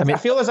I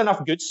feel there's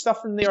enough good stuff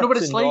in there. You know what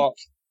it's like?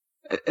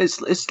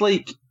 It's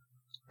like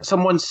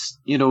someone's,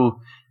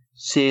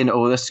 saying,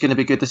 "Oh, this is going to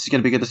be good, this is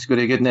going to be good, this is going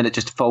to be good," and then it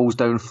just falls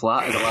down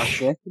flat at the last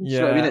second. Yeah, you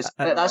know what I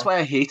mean? That's why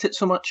I hate it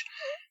so much.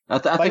 I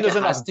think it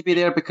has to be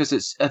there,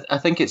 because I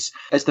think it's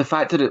the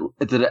fact that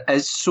it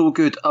is so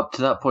good up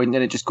to that point, and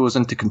then it just goes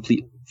into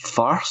complete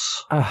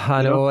farce.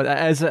 I know it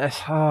is.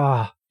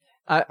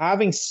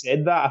 Having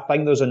said that, I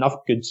think there's enough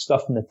good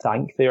stuff in the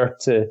tank there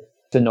to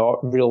not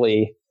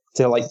really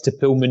to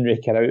pull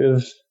Moonraker out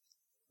of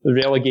the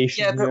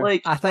relegation. Yeah, but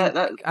like, I think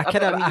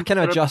I kind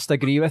of just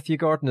agree with you,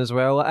 Gordon, as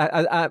well.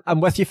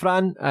 I'm with you,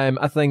 Fran.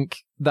 I think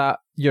that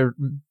your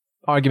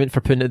argument for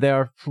putting it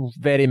there,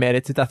 very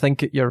merited. I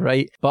think you're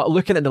right. But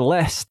looking at the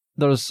list,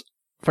 there's,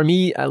 for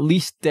me, at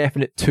least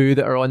definite two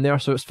that are on there.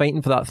 So it's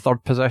fighting for that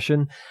third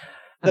position.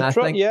 And I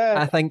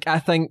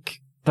think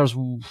there's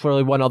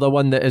probably one other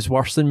one that is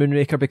worse than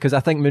Moonraker, because I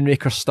think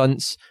Moonraker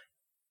stunts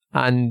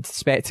and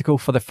spectacle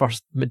for the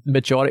first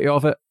majority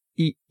of it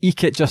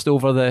eke it just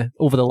over the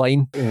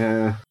line.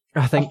 Yeah.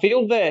 I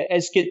feel that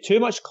it's got too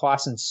much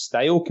class and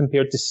style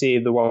compared to,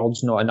 say, The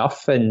World's Not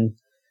Enough and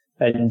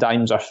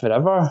Diamonds Are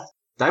Forever.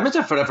 Diamonds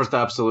Are Forever is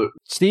absolute.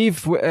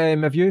 Steve,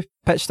 have you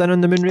pitched in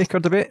on the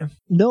Moonraker debate?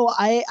 No,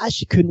 I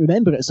actually couldn't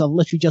remember it, so I've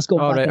literally just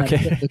gone back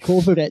and looked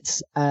over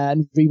it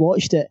and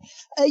rewatched it.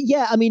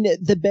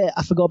 The bit,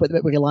 I forgot about the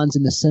bit where he lands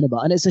in the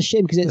cinema, and it's a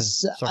shame,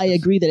 because I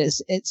agree that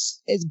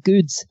it's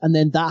good, and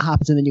then that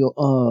happens, and then you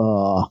go,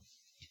 oh.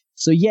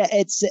 So yeah,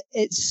 it's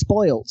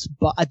spoiled,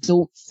 but I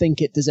don't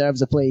think it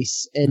deserves a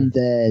place in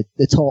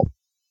the top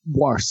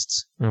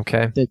worst.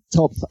 Okay. The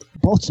top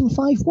bottom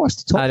five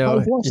worst. Top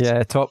five worst.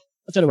 Yeah, top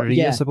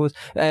three, I suppose.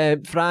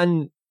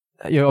 Fran,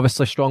 you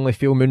obviously strongly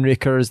feel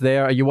Moonraker is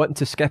there. Are you wanting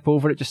to skip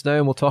over it just now,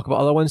 and we'll talk about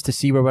other ones to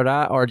see where we're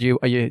at, or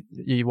are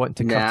you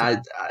wanting to cut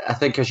it? I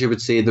think, as you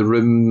would say, The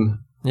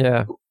Room.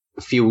 Yeah.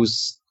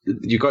 Feels,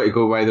 you got to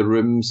go by The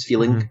Room's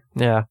feeling.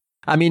 Mm-hmm. Yeah.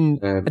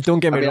 Don't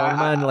get me wrong,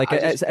 man. Like,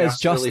 it's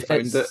just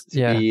found it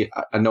to be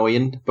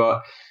annoying,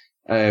 but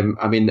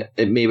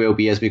it may well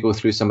be as we go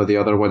through some of the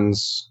other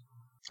ones.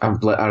 I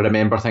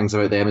remember things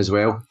about them as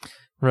well.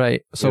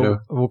 Right, so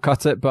we'll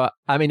cut it. But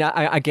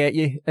I get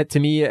you. To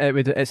me,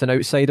 it's an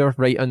outsider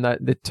right on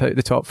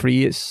the top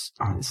three. It's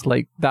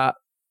like that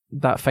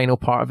final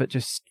part of it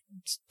just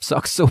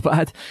sucks so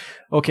bad.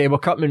 Okay, we'll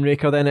cut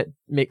Moonraker then. It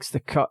makes the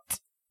cut.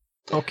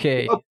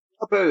 Okay.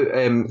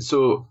 about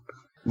so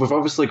we've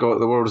obviously got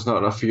The World Is Not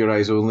Enough for Your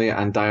Eyes Only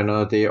and Die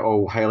Another Day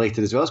all highlighted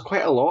as well. It's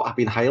quite a lot have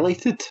been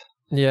highlighted.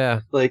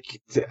 Yeah.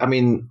 Like, I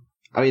mean,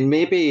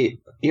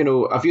 maybe,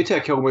 A View to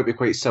a Kill might be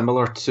quite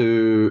similar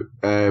to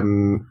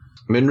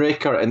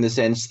Moonraker in the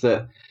sense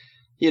that,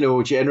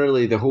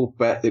 generally the whole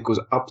bit that goes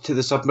up to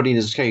the submarine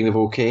is kind of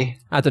okay.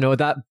 I don't know,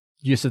 that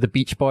use of the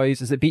Beach Boys.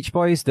 Is it Beach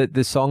Boys?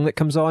 The song that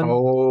comes on?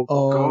 Oh,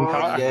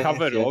 God. A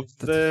cover of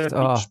the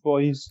Beach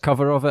Boys.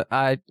 Cover of it.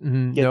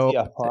 No,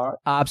 apart.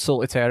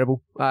 absolutely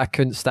terrible. I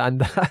couldn't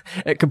stand that.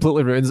 It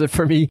completely ruins it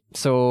for me.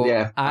 So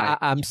yeah,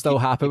 I'm still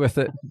happy with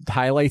it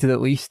highlighted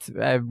at least.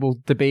 We'll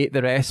debate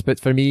the rest, but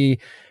for me,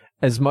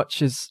 as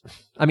much as...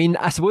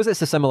 I suppose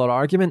it's a similar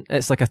argument.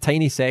 It's like a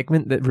tiny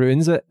segment that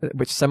ruins it,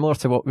 which is similar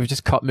to what we've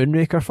just cut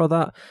Moonraker for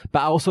that. But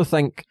I also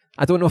think...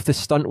 I don't know if the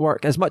stunt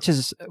work, as much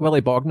as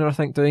Willie Bogner, I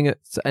think, doing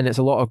it, and it's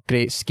a lot of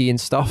great skiing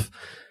stuff,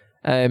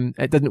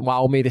 it didn't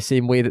wow me the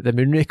same way that the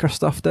Moonraker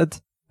stuff did,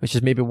 which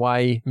is maybe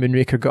why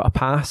Moonraker got a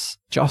pass,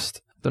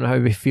 just. Don't know how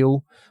we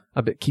feel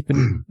about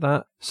keeping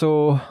that.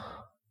 So,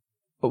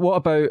 but what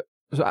about...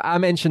 So I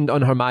mentioned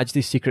on Her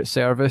Majesty's Secret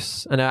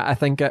Service, and I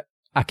think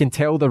I can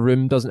tell the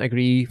room doesn't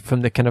agree from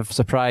the kind of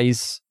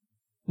surprise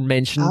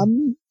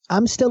mention.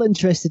 I'm still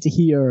interested to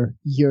hear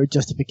your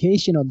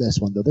justification on this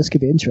one, though. This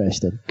could be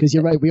interesting because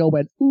you're right. We all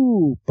went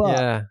ooh, but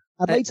yeah.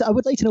 I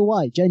would like to know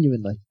why.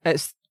 Genuinely,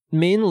 it's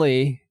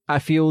mainly I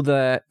feel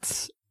that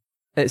it's.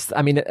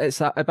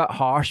 It's a bit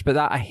harsh, but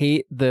that I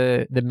hate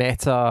the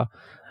meta,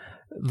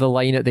 the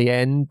line at the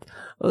end.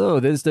 Oh,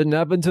 this didn't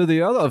happen to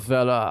the other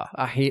fella.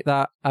 I hate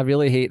that. I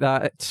really hate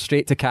that. It's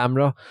straight to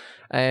camera.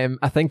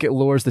 I think it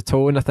lowers the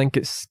tone. I think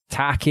it's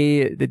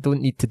tacky. They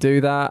don't need to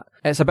do that.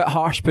 It's a bit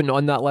harsh putting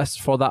on that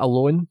list for that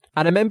alone.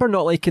 And I remember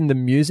not liking the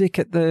music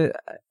at the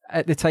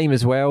time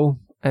as well.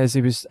 As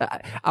he was,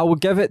 I will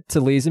give it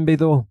to Lazenby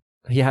though.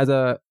 He had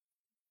the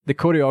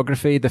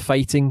choreography, the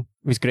fighting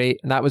was great,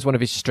 and that was one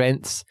of his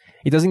strengths.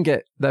 He doesn't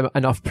get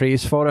enough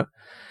praise for it.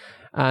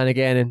 And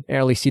again, an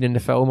early scene in the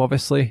film,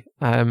 obviously.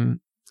 I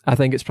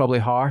think it's probably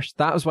harsh.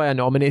 That was why I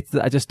nominated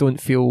it. I just don't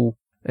feel...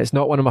 It's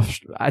not one of my...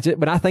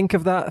 when I think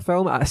of that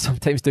film, I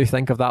sometimes do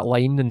think of that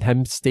line and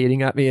him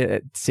staring at me,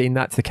 saying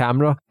that to the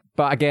camera.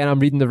 But again, I'm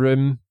reading the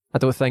room. I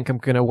don't think I'm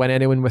going to win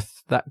anyone with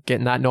that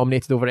getting that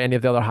nominated over any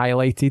of the other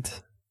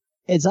highlighted.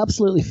 It's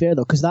absolutely fair,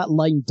 though, because that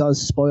line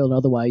does spoil an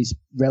otherwise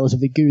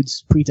relatively good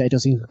pre-title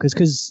scene.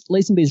 Because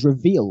Lazenby's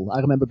reveal, I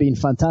remember being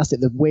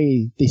fantastic, the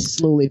way they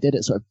slowly did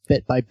it sort of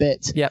bit by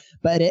bit. Yep.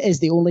 But it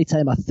is the only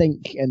time, I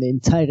think, in the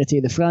entirety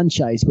of the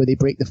franchise where they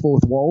break the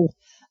fourth wall.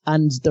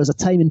 And there's a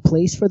time and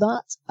place for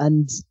that,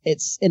 and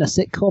it's in a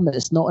sitcom, and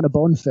it's not in a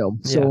Bond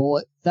film.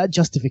 So that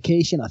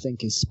justification, I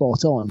think, is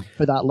spot on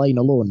for that line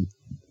alone.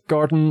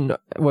 Gordon,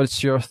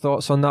 what's your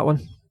thoughts on that one?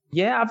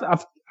 Yeah,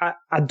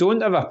 I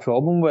don't have a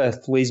problem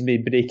with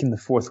Lazenby breaking the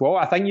fourth wall.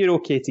 I think you're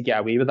okay to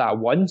get away with that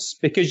once,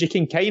 because you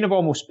can kind of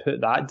almost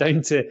put that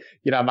down to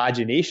your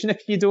imagination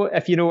if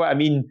you know what I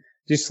mean.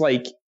 Just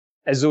like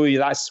as though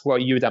that's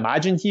what you would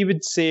imagine he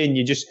would say, and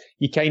you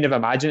kind of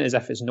imagine it as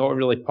if it's not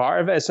really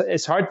part of it.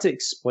 It's hard to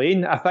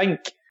explain. I think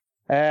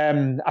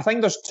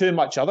there's too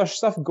much other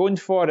stuff going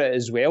for it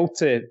as well.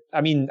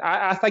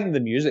 I think the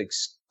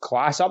music's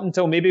class up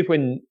until maybe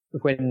when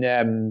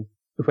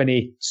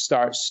he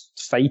starts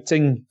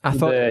fighting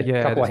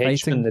the couple of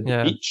henchmen on the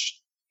beach.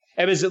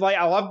 It was like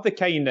I loved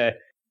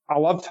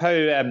how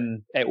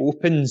it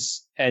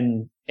opens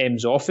in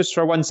M's office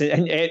for once,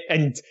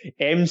 and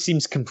M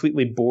seems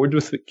completely bored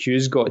with what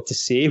Q's got to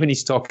say when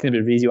he's talking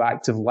about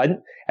radioactive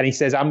lint, and he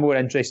says, "I'm more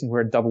interested in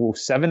where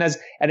 007 is,"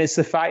 and it's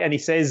the fact, and he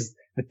says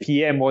the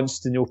PM wants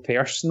to know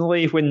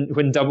personally when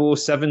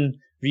 007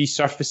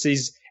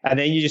 resurfaces, and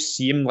then you just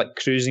see him like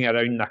cruising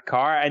around in a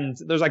car, and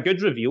there's a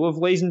good reveal of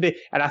Lazenby,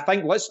 and I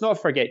think let's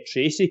not forget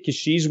Tracy, because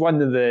she's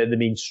one of the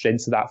main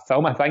strengths of that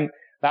film. I think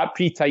that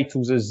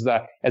pre-titles is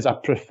a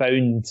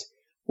profound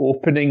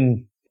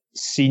opening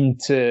scene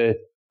to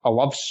a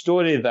love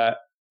story that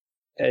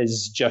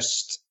is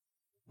just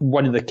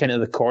one of the kind of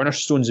the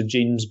cornerstones of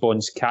James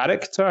Bond's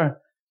character,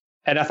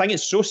 and I think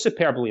it's so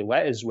superbly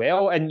lit as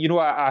well. And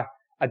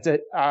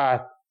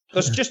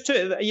there's just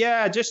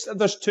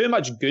there's too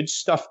much good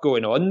stuff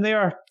going on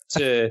there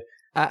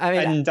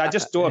and I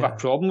just don't have a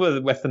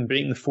problem with them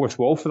breaking the fourth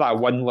wall for that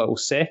one little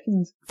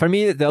second. For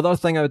me, the other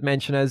thing I would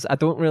mention is I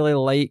don't really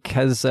like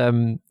his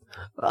James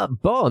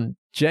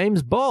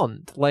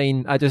Bond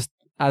line. I don't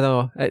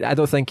know. I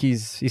don't think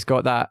he's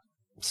got that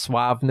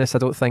suaveness. I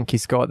don't think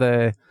he's got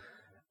the...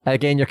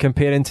 Again, you're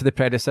comparing to the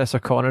predecessor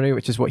Connery,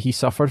 which is what he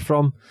suffered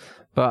from.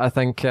 But I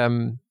think...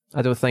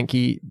 I don't think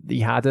he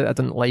had it. I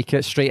didn't like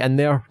it. Straight in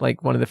there,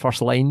 like one of the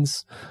first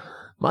lines.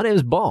 My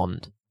name's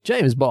Bond.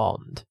 James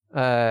Bond.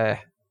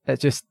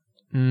 It's just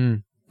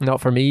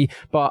not for me.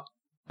 But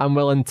I'm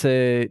willing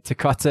to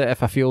cut it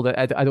if I feel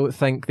that I don't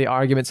think the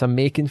arguments I'm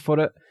making for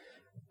it.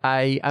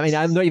 I mean,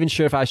 I'm not even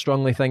sure if I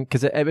strongly think,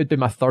 because it would be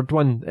my third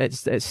one.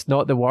 It's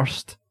not the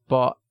worst,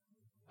 but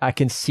I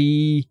can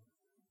see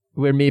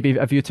where maybe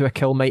A View to a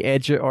Kill might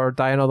edge it or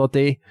Die Another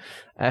Day.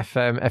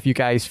 If you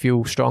guys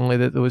feel strongly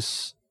that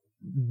those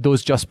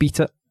those just beat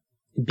it.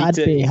 I'd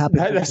be happy.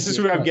 This is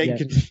where I'm getting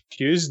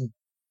confused.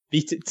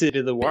 Beat it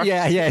to the worst.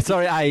 Yeah.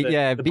 Sorry,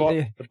 the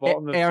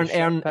bottom of the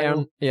shit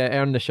pile.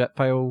 earn the shit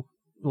pile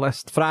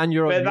list. Fran,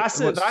 you're But on. that's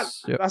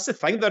the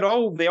thing.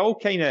 They all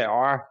kind of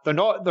are.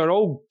 They're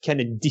all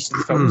kind of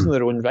decent films in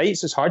their own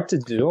rights. It's hard to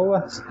do all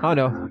this. Oh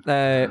no,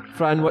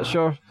 Fran, what's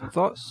your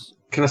thoughts?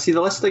 Can I see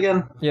the list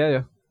again?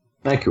 Yeah.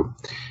 Thank you.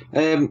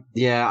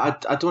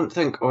 I don't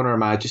think On Her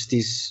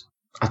Majesty's.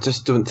 I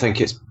just don't think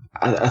it's.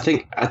 I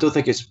don't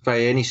think it's by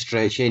any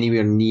stretch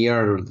anywhere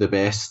near the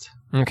best.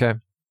 Okay,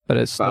 but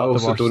it's. But not I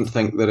also the worst. don't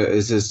think that it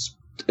is.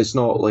 It's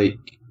not like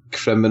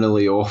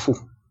criminally awful.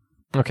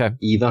 Okay.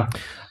 Either.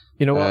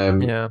 You know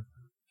what? Yeah.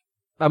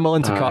 I'm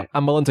willing to cut.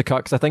 I'm willing to cut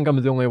because I think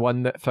I'm the only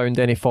one that found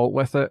any fault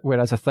with it.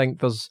 Whereas I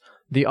think there's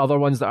the other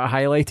ones that are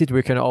highlighted.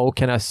 We can all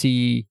kind of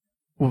see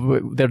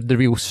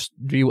the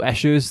real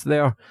issues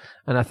there,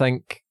 and I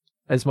think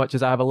as much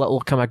as I have a little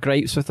kind of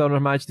gripes with On Her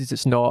Majesty's,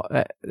 it's not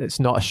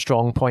a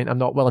strong point. I'm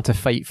not willing to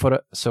fight for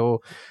it,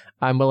 so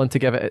I'm willing to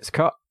give it its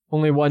cut.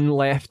 Only one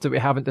left that we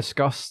haven't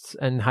discussed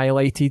and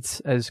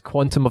highlighted is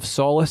Quantum of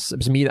Solace. It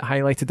was me that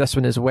highlighted this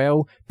one as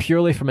well,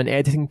 purely from an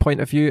editing point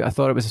of view. I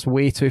thought it was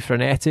way too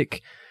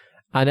frenetic.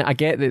 And I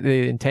get that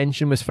the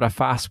intention was for a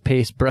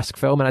fast-paced, brisk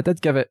film, and I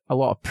did give it a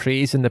lot of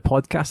praise in the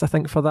podcast, I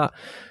think, for that.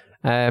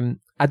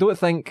 I don't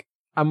think...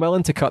 I'm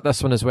willing to cut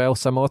this one as well,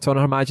 similar to On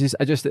Her Majesty's.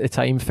 I just at the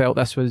time felt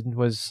this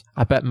was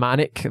a bit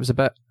manic. It was a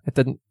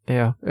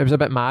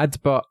bit mad,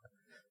 but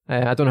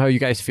I don't know how you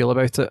guys feel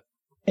about it.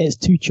 It's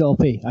too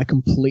choppy. I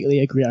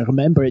completely agree. I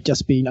remember it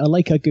just being, I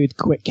like a good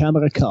quick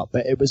camera cut,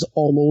 but it was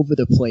all over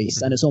the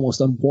place and it's almost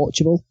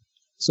unwatchable.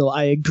 So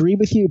I agree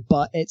with you,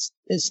 but it's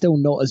still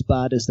not as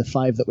bad as the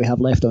 5 that we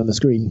have left on the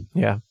screen.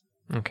 Yeah.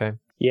 Okay.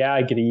 Yeah, I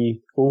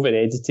agree. Over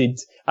edited.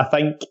 I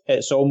think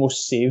it's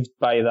almost saved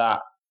by that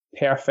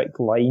perfect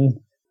line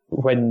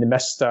when the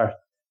Mr.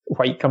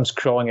 White comes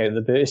crawling out of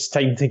the boot. It's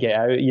time to get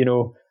out,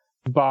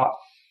 But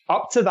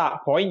up to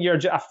that point,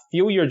 I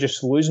feel you're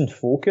just losing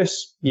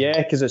focus.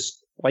 Yeah, because it's,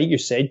 like you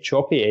said,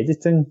 choppy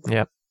editing.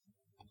 Yeah.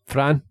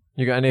 Fran,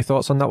 you got any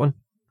thoughts on that one?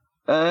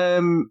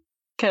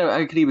 Kind of, I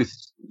agree with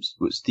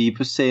what Steve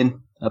was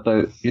saying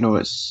about,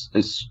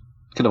 it's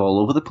kind of all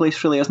over the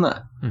place, really, isn't it?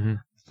 Mm-hmm.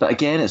 But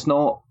again, it's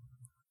not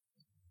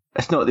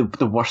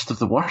the worst of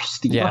the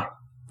worst either. Yeah.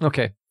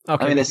 Okay.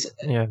 I mean, that's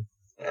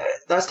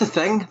the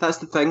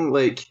thing.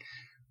 Like,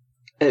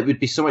 it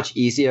would be so much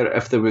easier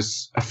if there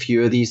was a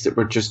few of these that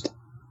were just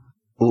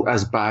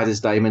as bad as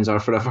Diamonds Are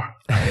Forever.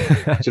 Do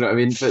you know what I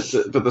mean?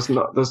 But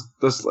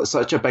there's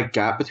such a big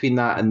gap between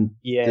that and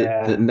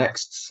the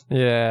next.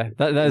 Yeah,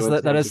 that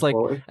is like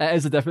quality. It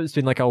is the difference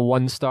between like a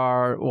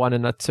 1-star one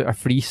and a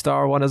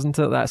 3-star one, isn't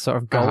it? That sort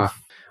of gulf.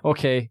 Uh-huh.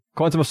 Okay,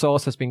 Quantum of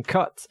Solace has been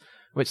cut,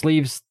 which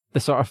leaves the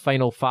sort of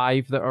final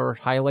 5 that are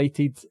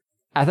highlighted.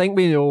 I think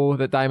we know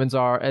that Diamonds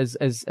Are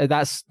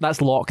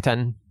that's locked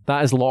in.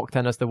 That is locked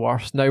in as the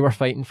worst. Now we're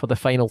fighting for the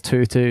final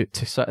 2 to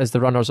as the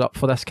runners up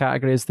for this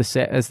category as the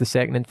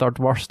second and third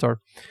worst, or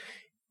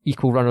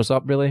equal runners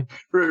up, really.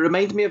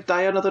 Remind me of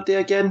Die Another Day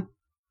again.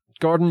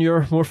 Gordon,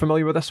 you're more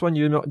familiar with this one.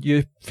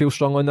 You feel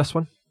strongly on this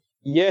one?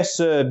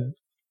 Yes,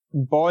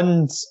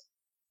 Bond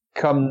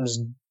comes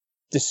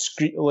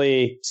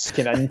discreetly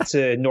skin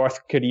into North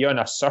Korea on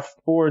a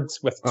surfboard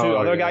with 2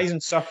 other guys on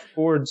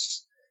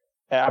surfboards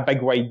at a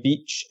big wide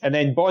beach, and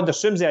then Bond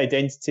assumes the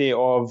identity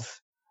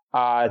of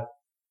I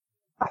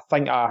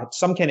think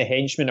some kind of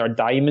henchman or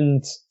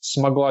diamond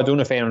smuggler. I don't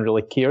know if anyone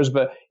really cares,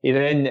 but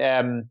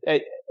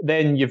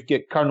then you've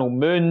got Colonel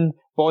Moon.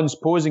 Bond's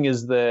posing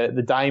as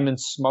the diamond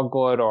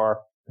smuggler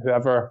or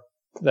whoever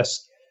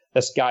this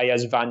guy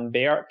is, Van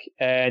Berk,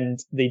 and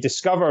they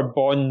discover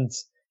Bond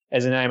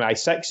is an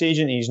MI6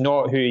 agent. He's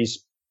not who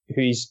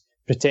he's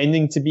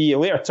pretending to be. It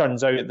later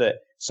turns out that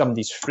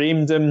somebody's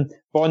framed him.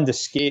 Bond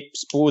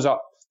escapes, blows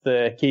up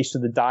the case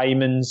of the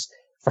diamonds.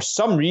 For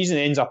some reason,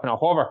 ends up in a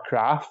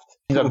hovercraft.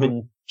 Ends up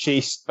being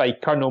chased by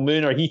Colonel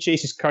Moon, or he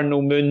chases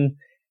Colonel Moon,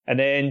 and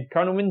then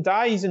Colonel Moon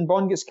dies and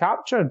Bond gets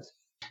captured.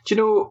 Do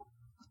you know?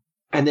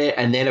 And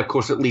then of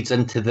course it leads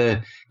into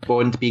the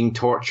Bond being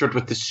tortured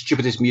with the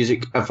stupidest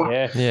music ever.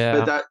 Yeah.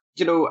 But that,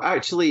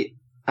 actually,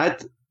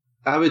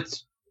 I would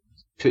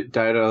put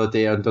Die Another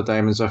Day under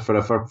Diamonds Are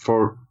Forever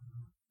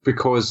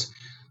because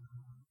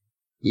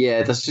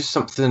there's just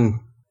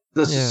something.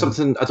 There's just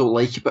something I don't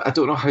like, but I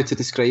don't know how to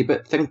describe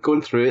it.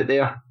 Going through it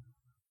there,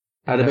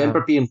 I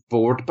remember being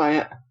bored by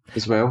it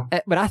as well.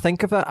 When I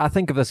think of it, I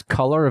think of this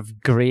colour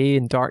of grey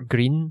and dark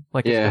green.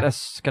 Like it's got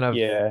this kind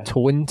of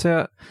tone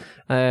to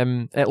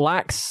it. It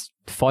lacks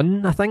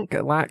fun, I think.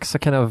 It lacks a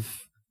kind of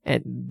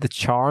the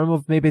charm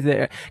of maybe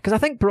because I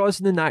think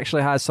Brosnan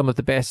actually has some of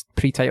the best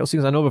pre-title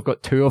scenes. I know we've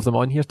got 2 of them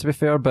on here, to be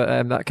fair, but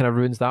that kind of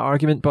ruins that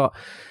argument. But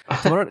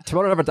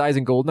Tomorrow Never Dies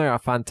and Goldeneye are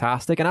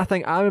fantastic, and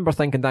I remember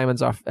thinking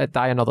Diamonds Are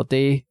Die Another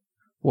Day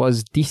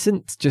was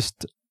decent.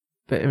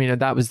 But I mean,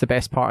 that was the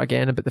best part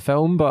again about the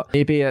film. But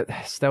maybe it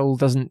still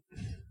doesn't.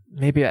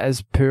 Maybe it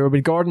is poor.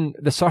 With Gordon,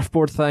 the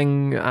surfboard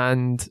thing,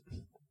 and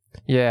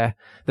the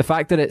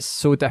fact that it's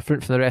so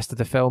different from the rest of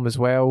the film as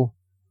well.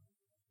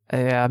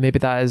 Maybe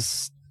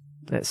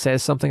it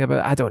says something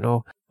about it. I don't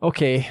know.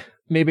 Okay,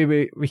 maybe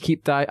we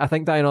keep Die. I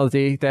think Die Another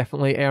Day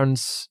definitely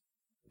earns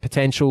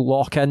potential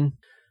lock-in.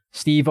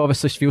 Steve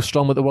obviously feels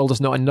strong that The World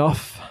Is Not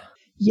Enough.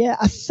 Yeah,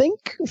 I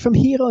think from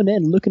here on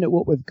in, looking at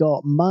what we've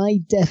got, my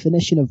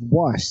definition of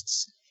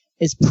worsts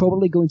is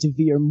probably going to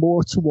veer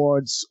more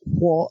towards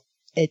what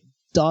it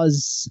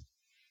does,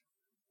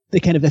 the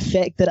kind of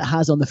effect that it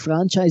has on the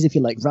franchise, if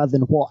you like, rather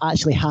than what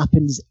actually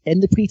happens in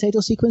the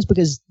pre-title sequence,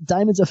 because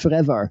Diamonds Are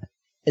Forever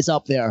is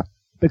up there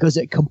because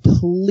it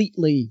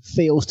completely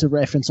fails to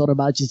reference On Her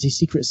Majesty's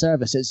Secret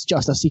Service. It's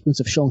just a sequence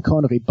of Sean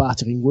Connery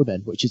battering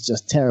women, which is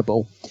just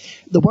terrible.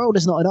 The World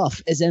Is Not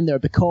Enough is in there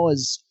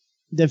because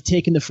they've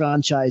taken the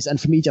franchise and,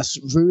 for me, just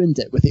ruined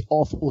it with the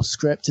awful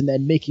script and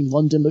then making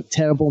London look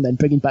terrible and then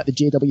bringing back the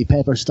J.W.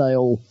 Pepper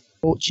style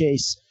boat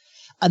chase.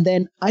 And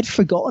then I'd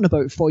forgotten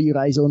about For Your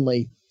Eyes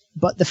Only,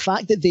 but the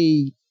fact that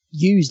they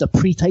used a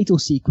pre-title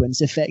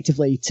sequence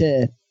effectively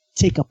to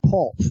take a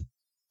pop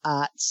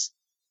at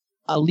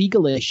a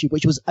legal issue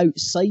which was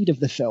outside of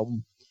the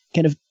film,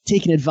 kind of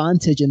taking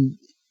advantage and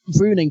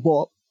ruining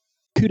what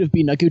could have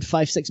been a good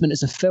 5-6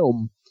 minutes of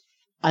film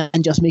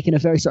and just making a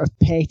very sort of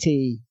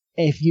petty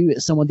FU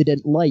at someone they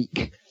didn't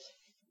like.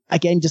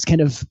 Again, just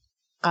kind of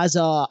as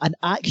an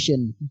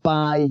action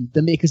by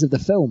the makers of the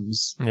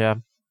films. Yeah.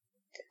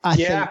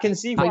 I can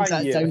see why.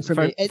 That down for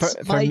me.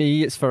 For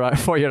me, it's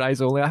For Your Eyes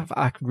Only.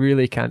 I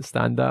really can't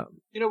stand that.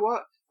 You know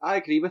what? I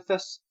agree with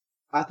this.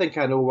 I think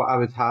I know what I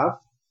would have.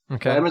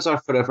 Okay. Diamonds Are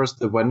Forever's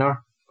the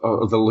winner,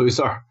 or the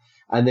loser.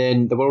 And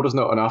then The World Is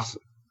Not Enough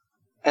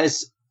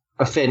is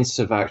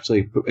offensive,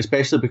 actually,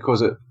 especially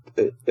because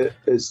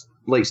it's,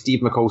 like Steve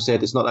McCall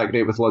said, it's not that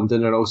great with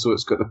London, and also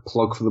it's got the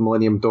plug for the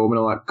Millennium Dome and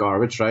all that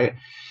garbage, right?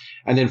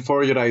 And then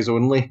For Your Eyes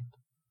Only,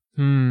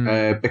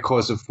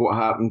 because of what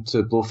happened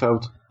to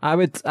Blofeld.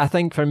 I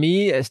think for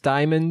me, it's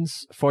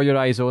Diamonds, For Your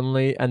Eyes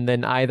Only, and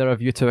then either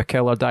of You to a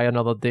Kill or Die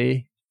Another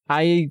Day.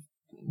 I'm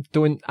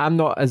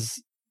not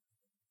as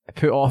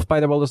put off by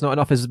The World Is Not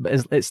Enough as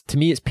it's, to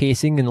me, it's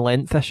pacing and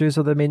length issues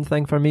are the main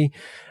thing for me.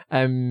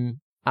 And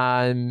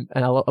a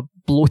lot of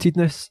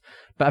bloatedness.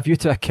 But if You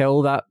to a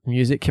Kill, that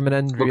music coming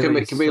in,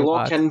 really can we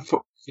lock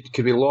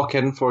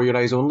in For Your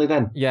Eyes Only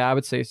then? Yeah, I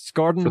would say.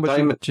 Gordon,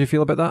 what do you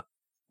feel about that?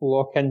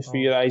 Lock in For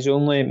Your Eyes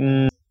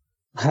Only.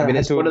 I mean,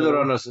 it's one of the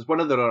runners. It's one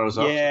of the runners.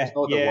 I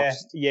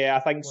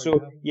think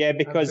so. Yeah,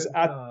 because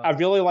I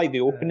really like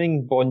the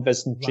opening, Bond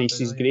visiting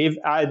Tracy's grave.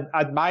 I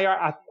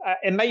admire.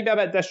 It might be a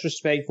bit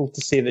disrespectful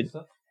to say that,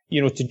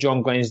 to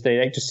John Glenn's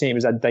director, saying it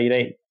was a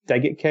direct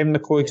dig at Kevin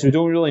McCloy, because we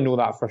don't really know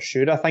that for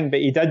sure. I think, but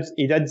he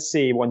did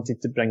say he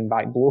wanted to bring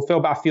back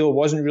Blofeld, but I feel it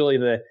wasn't really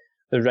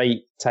the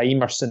right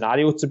time or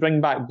scenario to bring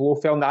back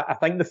Blofeld. And I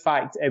think the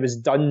fact it was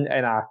done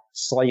in a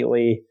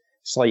slightly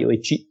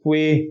cheap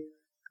way,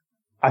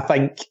 I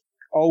think.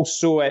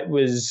 Also,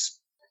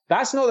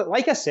 that's not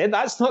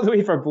the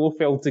way for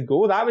Blofeld to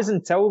go. That was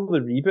until the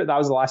reboot. That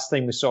was the last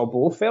time we saw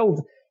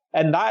Blofeld.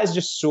 And that is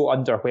just so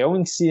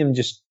underwhelming, see him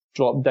just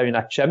drop down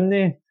a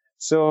chimney.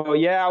 So,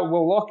 yeah,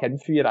 we'll lock in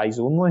For Your Eyes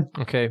Only.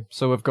 Okay,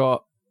 so we've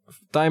got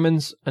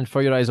Diamonds and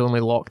For Your Eyes Only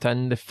locked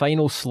in. The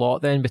final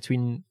slot then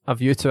between A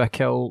View to a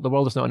Kill, The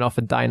World Is Not Enough,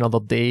 and Die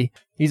Another Day.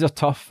 These are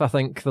tough. I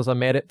think there's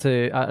an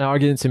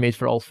argument to be made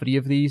for all three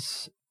of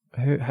these.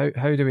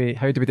 How do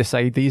we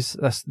decide this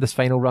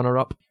final runner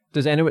up?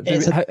 Does anyone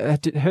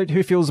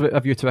who feels about A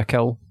View to a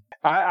Kill?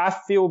 I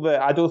feel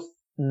that I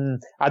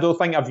don't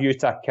think A View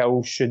to a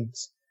Kill should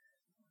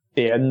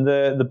be in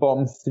the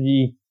bottom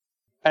three,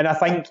 and I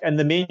think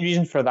the main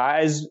reason for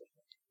that is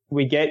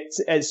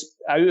it's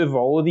out of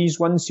all of these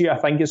ones here. I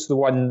think it's the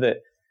one that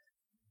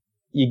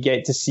you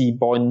get to see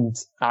Bond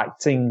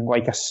acting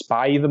like a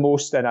spy the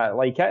most, in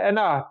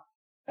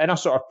a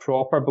sort of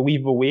proper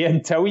believable way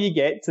until you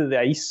get to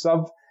the ice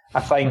sub. I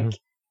think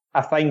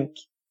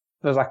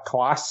there's a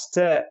class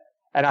to it,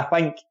 and I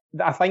think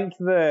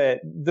the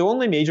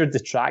only major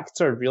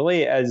detractor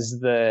really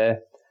is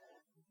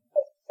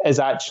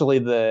actually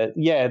the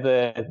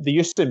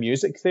use of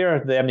music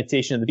there, the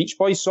imitation of the Beach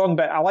Boys song.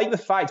 But I like the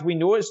fact we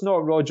know it's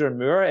not Roger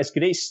Moore. It's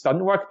great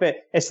stunt work, but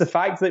it's the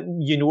fact that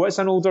it's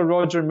an older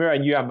Roger Moore,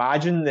 and you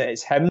imagine that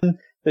it's him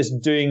that's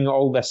doing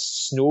all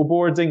this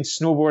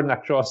snowboarding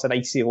across an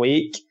icy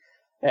lake,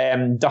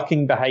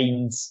 ducking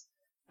behind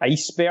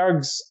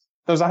icebergs.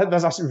 There's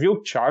a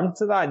real charm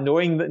to that,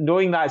 knowing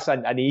that it's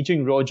an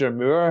aging Roger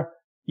Moore.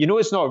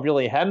 It's not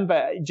really him,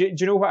 but do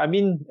you know what I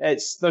mean?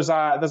 There's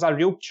a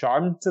real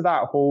charm to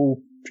that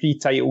whole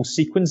pre-title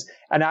sequence,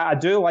 and I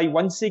do like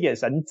once he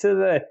gets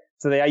into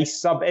the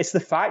ice sub. It's the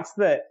fact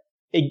that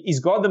he's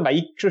got the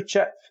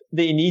microchip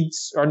that he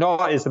needs, or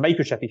not? It's the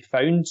microchip he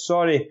found.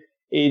 Sorry,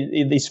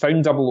 he's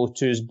found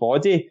 002's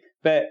body.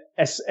 But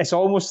it's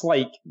almost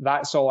like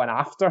that's all an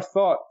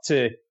afterthought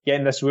to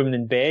getting this woman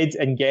in bed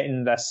and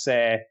getting this.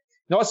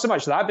 Not so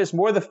much that, but it's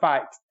more the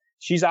fact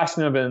she's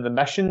asking him about the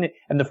mission,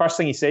 and the first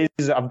thing he says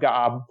is, "I've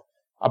got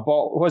a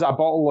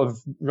bottle of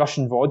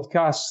Russian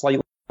vodka,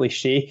 slightly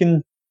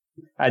shaken,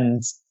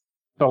 and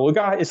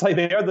beluga." It's like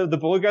the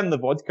beluga and the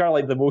vodka are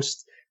like the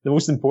most the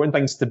most important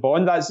things to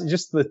Bond. That's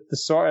just the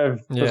sort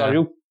of, there's a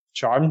real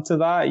charm to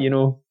that, you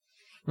know.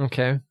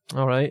 Okay,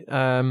 all right.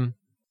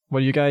 What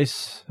are you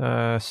guys,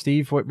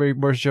 Steve?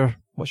 What's your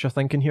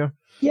thinking here?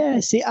 Yeah,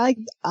 see,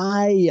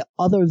 I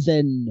other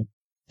than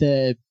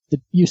the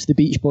use of the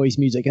Beach Boys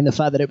music and the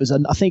fact that it was,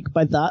 I think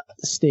by that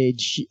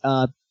stage,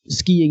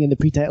 skiing in the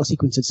pre-title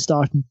sequence was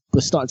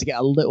starting to get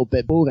a little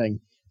bit boring.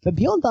 But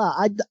beyond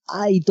that,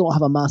 I don't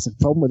have a massive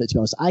problem with it, to be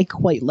honest. I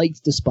quite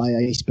liked The Spy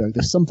Iceberg.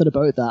 There's something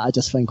about that I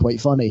just find quite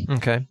funny.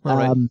 Okay, all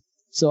right.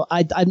 So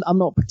I'm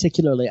not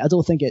particularly. I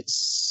don't think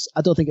it's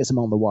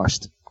among the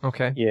worst.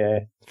 Okay. Yeah,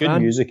 good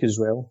Fran? music as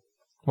well.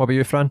 What about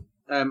you, Fran?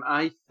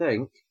 I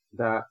think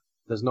that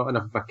there's not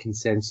enough of a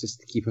consensus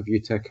to keep A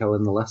View to a Kill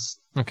in the list.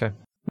 Okay.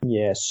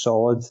 Yeah,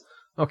 solid.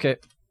 Okay.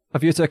 A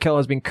View to a Kill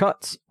has been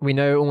cut. We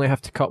now only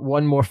have to cut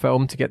one more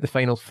film to get the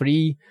final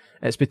three.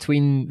 It's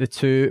between the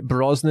two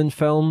Brosnan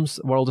films,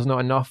 World Is Not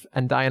Enough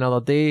and Die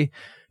Another Day.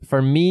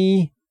 For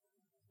me,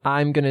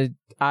 I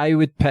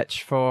would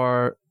pitch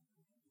for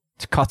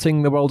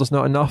cutting The World Is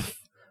Not Enough.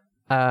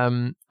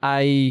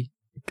 I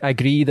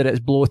agree that it's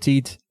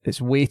bloated,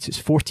 it's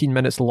 14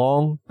 minutes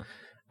long,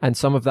 and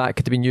some of that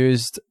could have been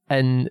used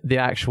in the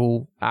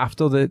actual,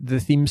 after the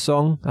theme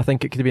song. I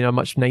think it could have been a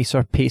much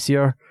nicer,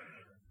 pacier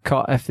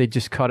cut if they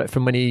just cut it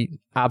from when he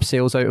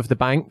abseils out of the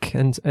bank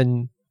and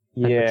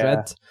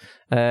Madrid.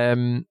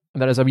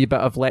 There is a wee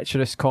bit of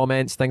lecherous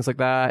comments, things like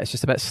that. It's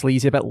just a bit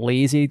sleazy, a bit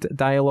lazy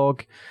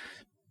dialogue.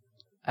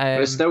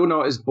 But it's still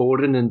not as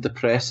boring and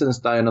depressing as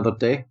Die Another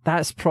Day.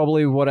 That's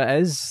probably what it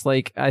is.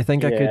 Like, I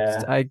think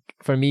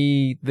for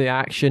me, the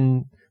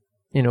action,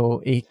 you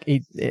know,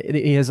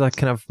 he has a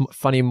kind of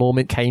funny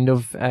moment, kind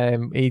of.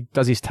 He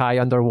does his tie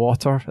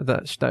underwater,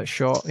 that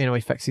shot, you know,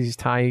 he fixes his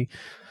tie.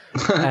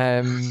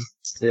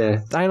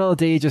 Yeah. Die Another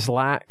Day just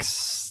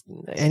lacks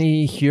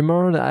any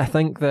humour. I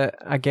think that,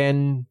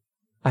 again,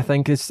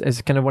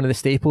 is kind of one of the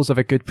staples of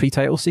a good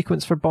pre-title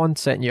sequence for Bond,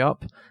 setting you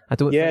up.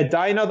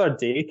 Die Another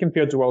Day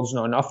compared to World's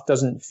Not Enough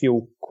doesn't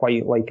feel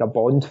quite like a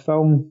Bond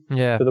film.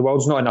 Yeah. But The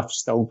World's Not Enough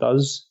still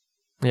does.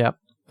 Yeah.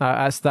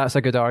 That's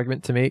a good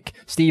argument to make.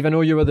 Steve, I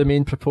know you were the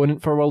main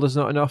proponent for World Is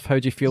Not Enough. How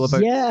do you feel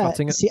about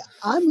cutting it? See,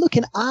 I'm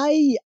looking,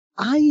 I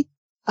don't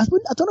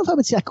know if I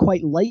would say I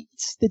quite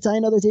liked the Die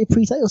Another Day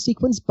pre-title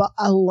sequence, but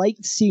I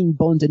liked seeing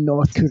Bond in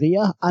North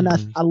Korea, and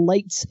I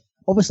liked,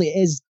 obviously it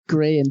is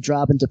grey and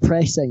drab and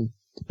depressing,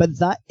 but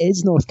that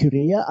is North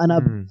Korea, and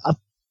I've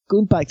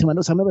going back to my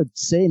notes, I remember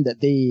saying that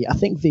I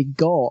think they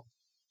got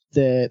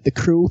the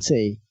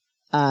cruelty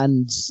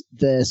and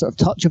the sort of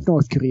touch of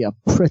North Korea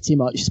pretty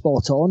much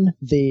spot on.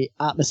 The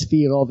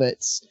atmosphere of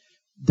it,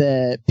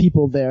 the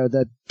people there,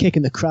 the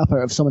kicking the crap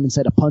out of someone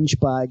inside a punch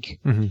bag.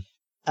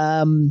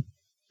 Mm-hmm.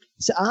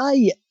 So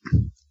I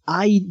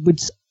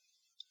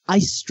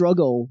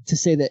struggle to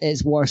say that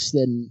it's worse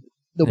than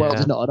The World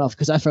Is Not Enough,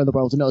 because I found The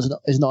World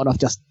Is Not Enough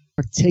just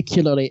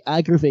particularly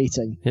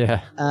aggravating.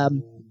 Yeah.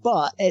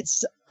 But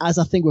it's, as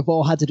I think we've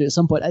all had to do at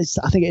some point, I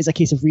think it is a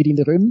case of reading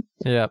the room.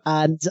 Yeah.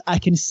 And I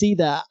can see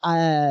that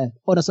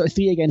on a sort of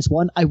 3 against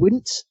 1, I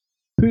would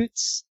keep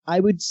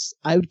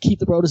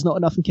The World Is Not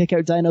Enough and kick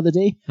out Die Another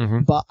Day. Mm-hmm.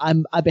 But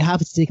I'd be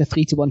happy to take a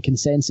 3-1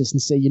 consensus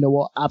and say, you know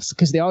what,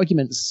 because the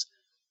arguments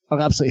are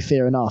absolutely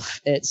fair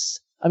enough. The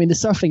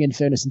surfing, in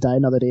fairness, in Die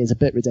Another Day is a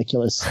bit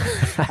ridiculous.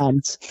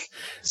 And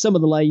some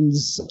of the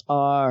lines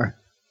are,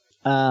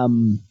 I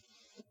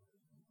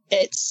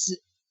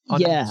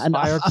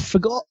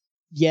forgot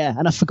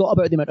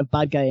about the amount of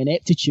bad guy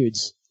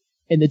ineptitudes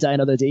in the Die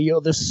Another Day. You know,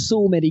 there's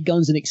so many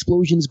guns and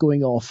explosions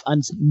going off,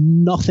 and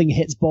nothing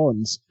hits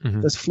Bond.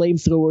 Mm-hmm. There's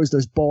flamethrowers,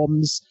 there's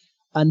bombs,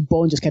 and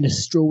Bond just kind of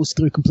strolls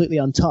through completely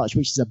untouched,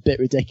 which is a bit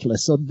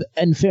ridiculous. So,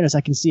 in fairness,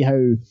 I can see how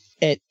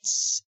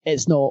it's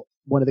not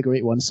one of the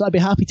great ones. So I'd be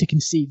happy to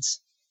concede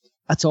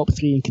a top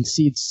 3 and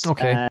concede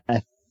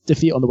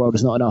defeat on The World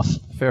Is Not Enough.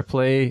 Fair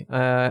play.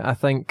 I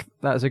think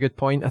that's a good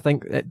point. I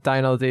think Die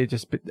Another Day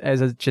just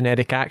is a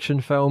generic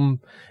action film.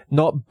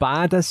 Not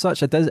bad as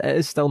such. It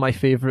is still my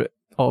favourite.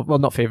 Well,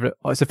 not favourite.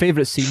 It's a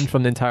favourite scene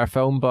from the entire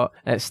film, but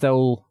it's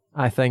still,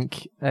 I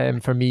think,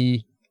 for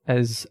me,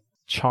 is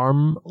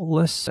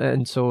charmless.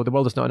 And so The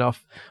World Is Not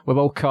Enough. We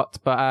will cut,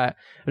 but I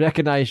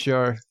recognise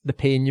the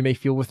pain you may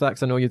feel with that,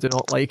 because I know you do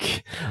not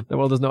like The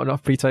World Is Not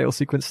Enough pre-title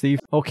sequence, Steve.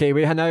 Okay,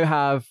 we now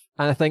have,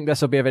 and I think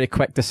this will be a very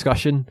quick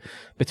discussion,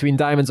 between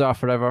Diamonds Are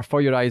Forever,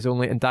 For Your Eyes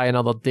Only, and Die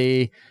Another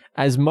Day.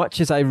 As much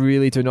as I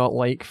really do not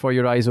like For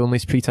Your Eyes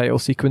Only's pre-title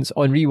sequence,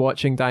 on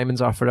rewatching Diamonds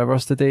Are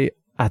Forever's today,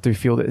 I do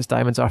feel that it's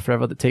Diamonds Are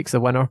Forever that takes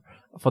the winner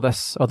for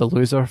this, or the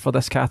loser for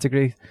this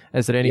category.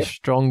 Is there any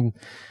strong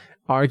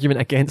argument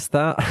against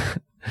that?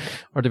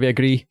 Or do we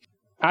agree?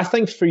 I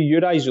think For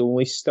Your Eyes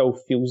Only still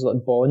feels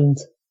like Bond,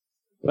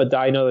 but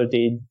Die Another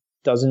Day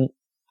doesn't.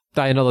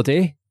 Die Another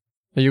Day?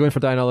 Are you going for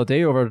Die Another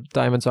Day over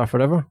Diamonds Are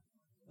Forever?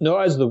 No,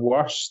 as the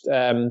worst.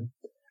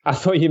 I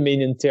thought you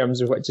mean in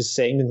terms of which is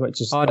second and which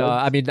is third. No,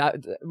 I mean,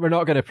 we're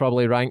not going to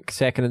probably rank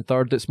second and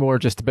third. It's more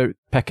just about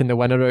picking the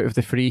winner out of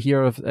the three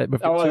here. So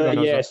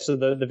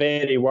the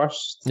very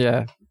worst.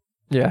 Yeah.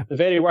 The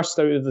very worst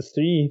out of the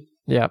 3.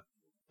 Yeah.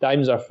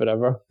 Diamonds Are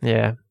Forever.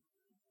 Yeah.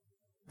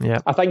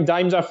 I think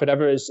Diamonds Are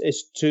Forever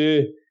is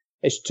too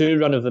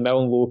run of the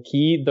mill and low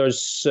key.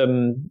 There's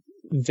some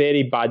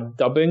very bad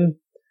dubbing.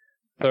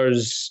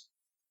 There's,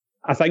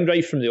 I think,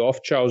 right from the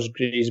off, Charles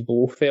Gray's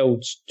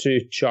Blofeld's too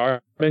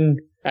charming,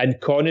 and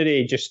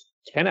Connery just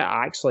kind of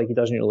acts like he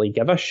doesn't really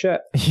give a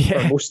shit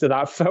for most of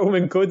that film,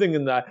 including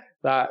in that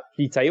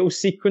pre-title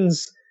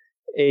sequence.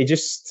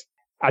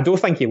 I don't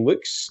think he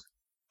looks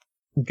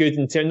good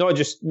in terms, not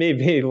just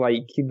maybe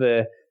like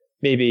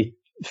maybe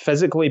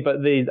physically, but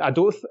I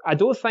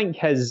don't think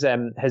his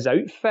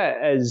outfit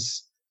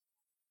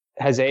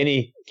has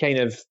any kind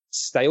of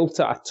style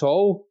to it at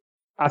all.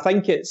 I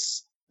think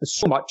it's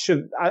so much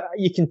of,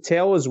 you can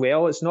tell as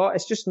well,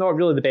 it's just not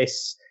really the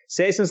best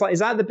sets. It's like, is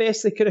that the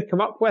best they could have come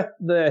up with?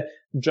 The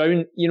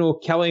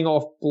killing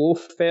off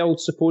Blofeld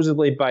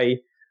supposedly by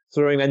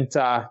throwing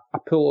into a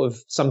pool of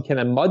some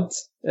kind of mud.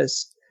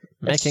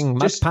 Making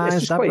mud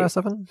pies, that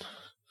something?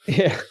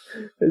 Yeah.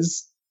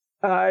 It's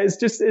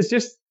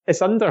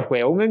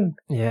underwhelming.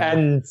 Yeah.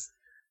 And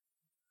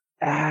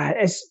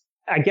I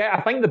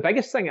think the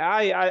biggest thing,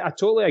 I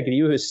totally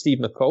agree with what Steve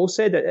McCall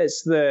said.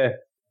 It's the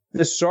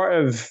sort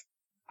of,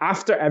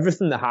 after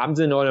everything that happened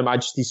in On Her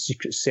Majesty's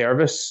Secret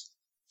Service,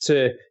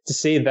 to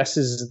say this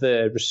is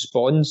the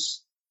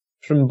response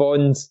from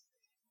Bond.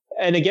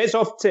 And it gets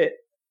off to,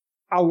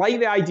 I like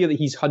the idea that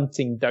he's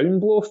hunting down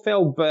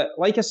Blofeld, but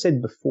like I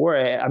said before,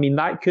 I mean,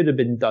 that could have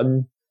been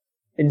done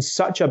in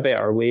such a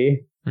better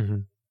way.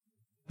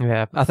 Mm-hmm.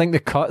 Yeah, I think the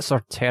cuts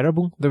are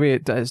terrible, the way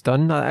it's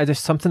done. I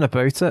just, something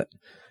about it.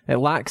 It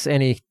lacks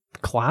any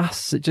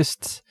class. It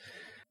just...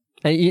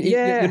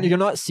 You're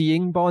not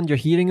seeing Bond, you're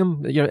hearing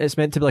him. It's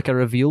meant to be like a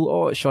reveal.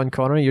 Oh, it's Sean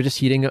Connery. You're just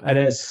hearing it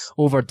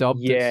overdubbed.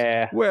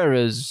 Yeah. Where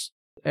is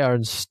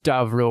Ernst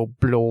Stavro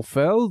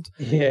Blofeld?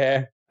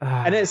 Yeah.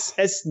 And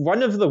it's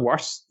one of the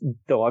worst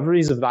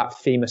deliveries of that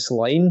famous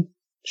line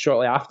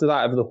shortly after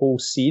that of the whole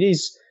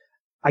series.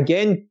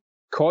 Again,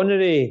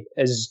 Connery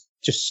is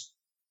just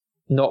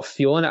not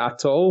feeling it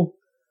at all.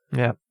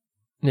 Yeah.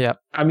 Yeah.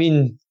 I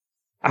mean,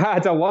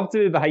 I'd love to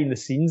be behind the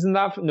scenes in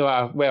that.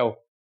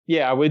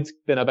 I would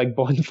been a big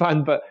Bond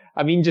fan, but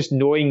I mean, just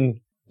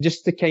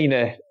to kind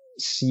of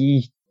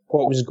see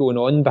what was going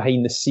on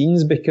behind the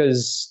scenes,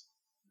 because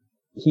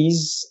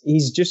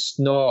he's just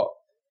not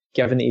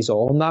giving it his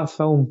all in that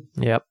film.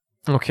 Yep.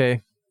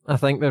 Okay. I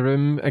think the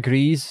room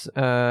agrees.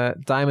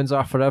 Diamonds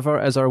Are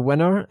Forever is our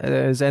winner.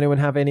 Does anyone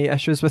have any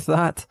issues with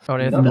that? Or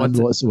anything None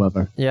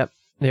whatsoever. Yep.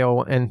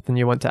 Anything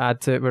you want to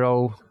add to it? We're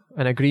all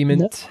in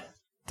agreement. Nope.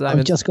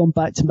 I've just gone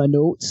back to my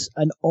notes,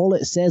 and all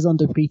it says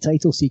under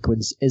pre-title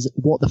sequence is,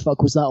 what the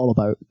fuck was that all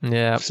about?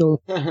 Yeah.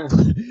 So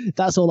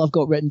that's all I've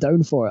got written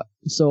down for it.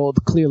 So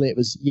clearly it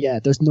was,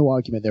 there's no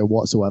argument there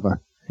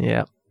whatsoever.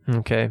 Yeah.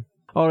 Okay.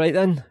 All right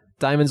then.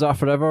 Diamonds Are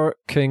Forever,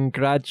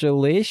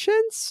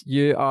 congratulations.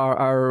 You are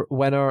our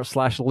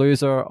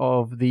winner/loser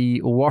of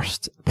the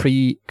worst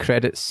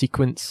pre-credit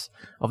sequence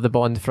of the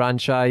Bond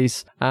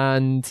franchise.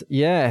 And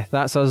yeah,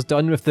 that's us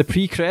done with the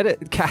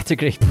pre-credit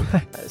category.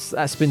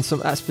 That's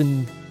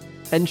been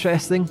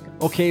interesting.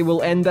 Okay,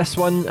 we'll end this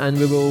one and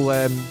we will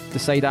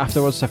decide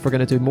afterwards if we're going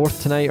to do more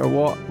tonight or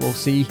what. We'll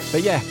see.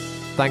 But yeah,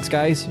 thanks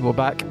guys. We'll be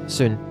back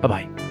soon.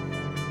 Bye-bye.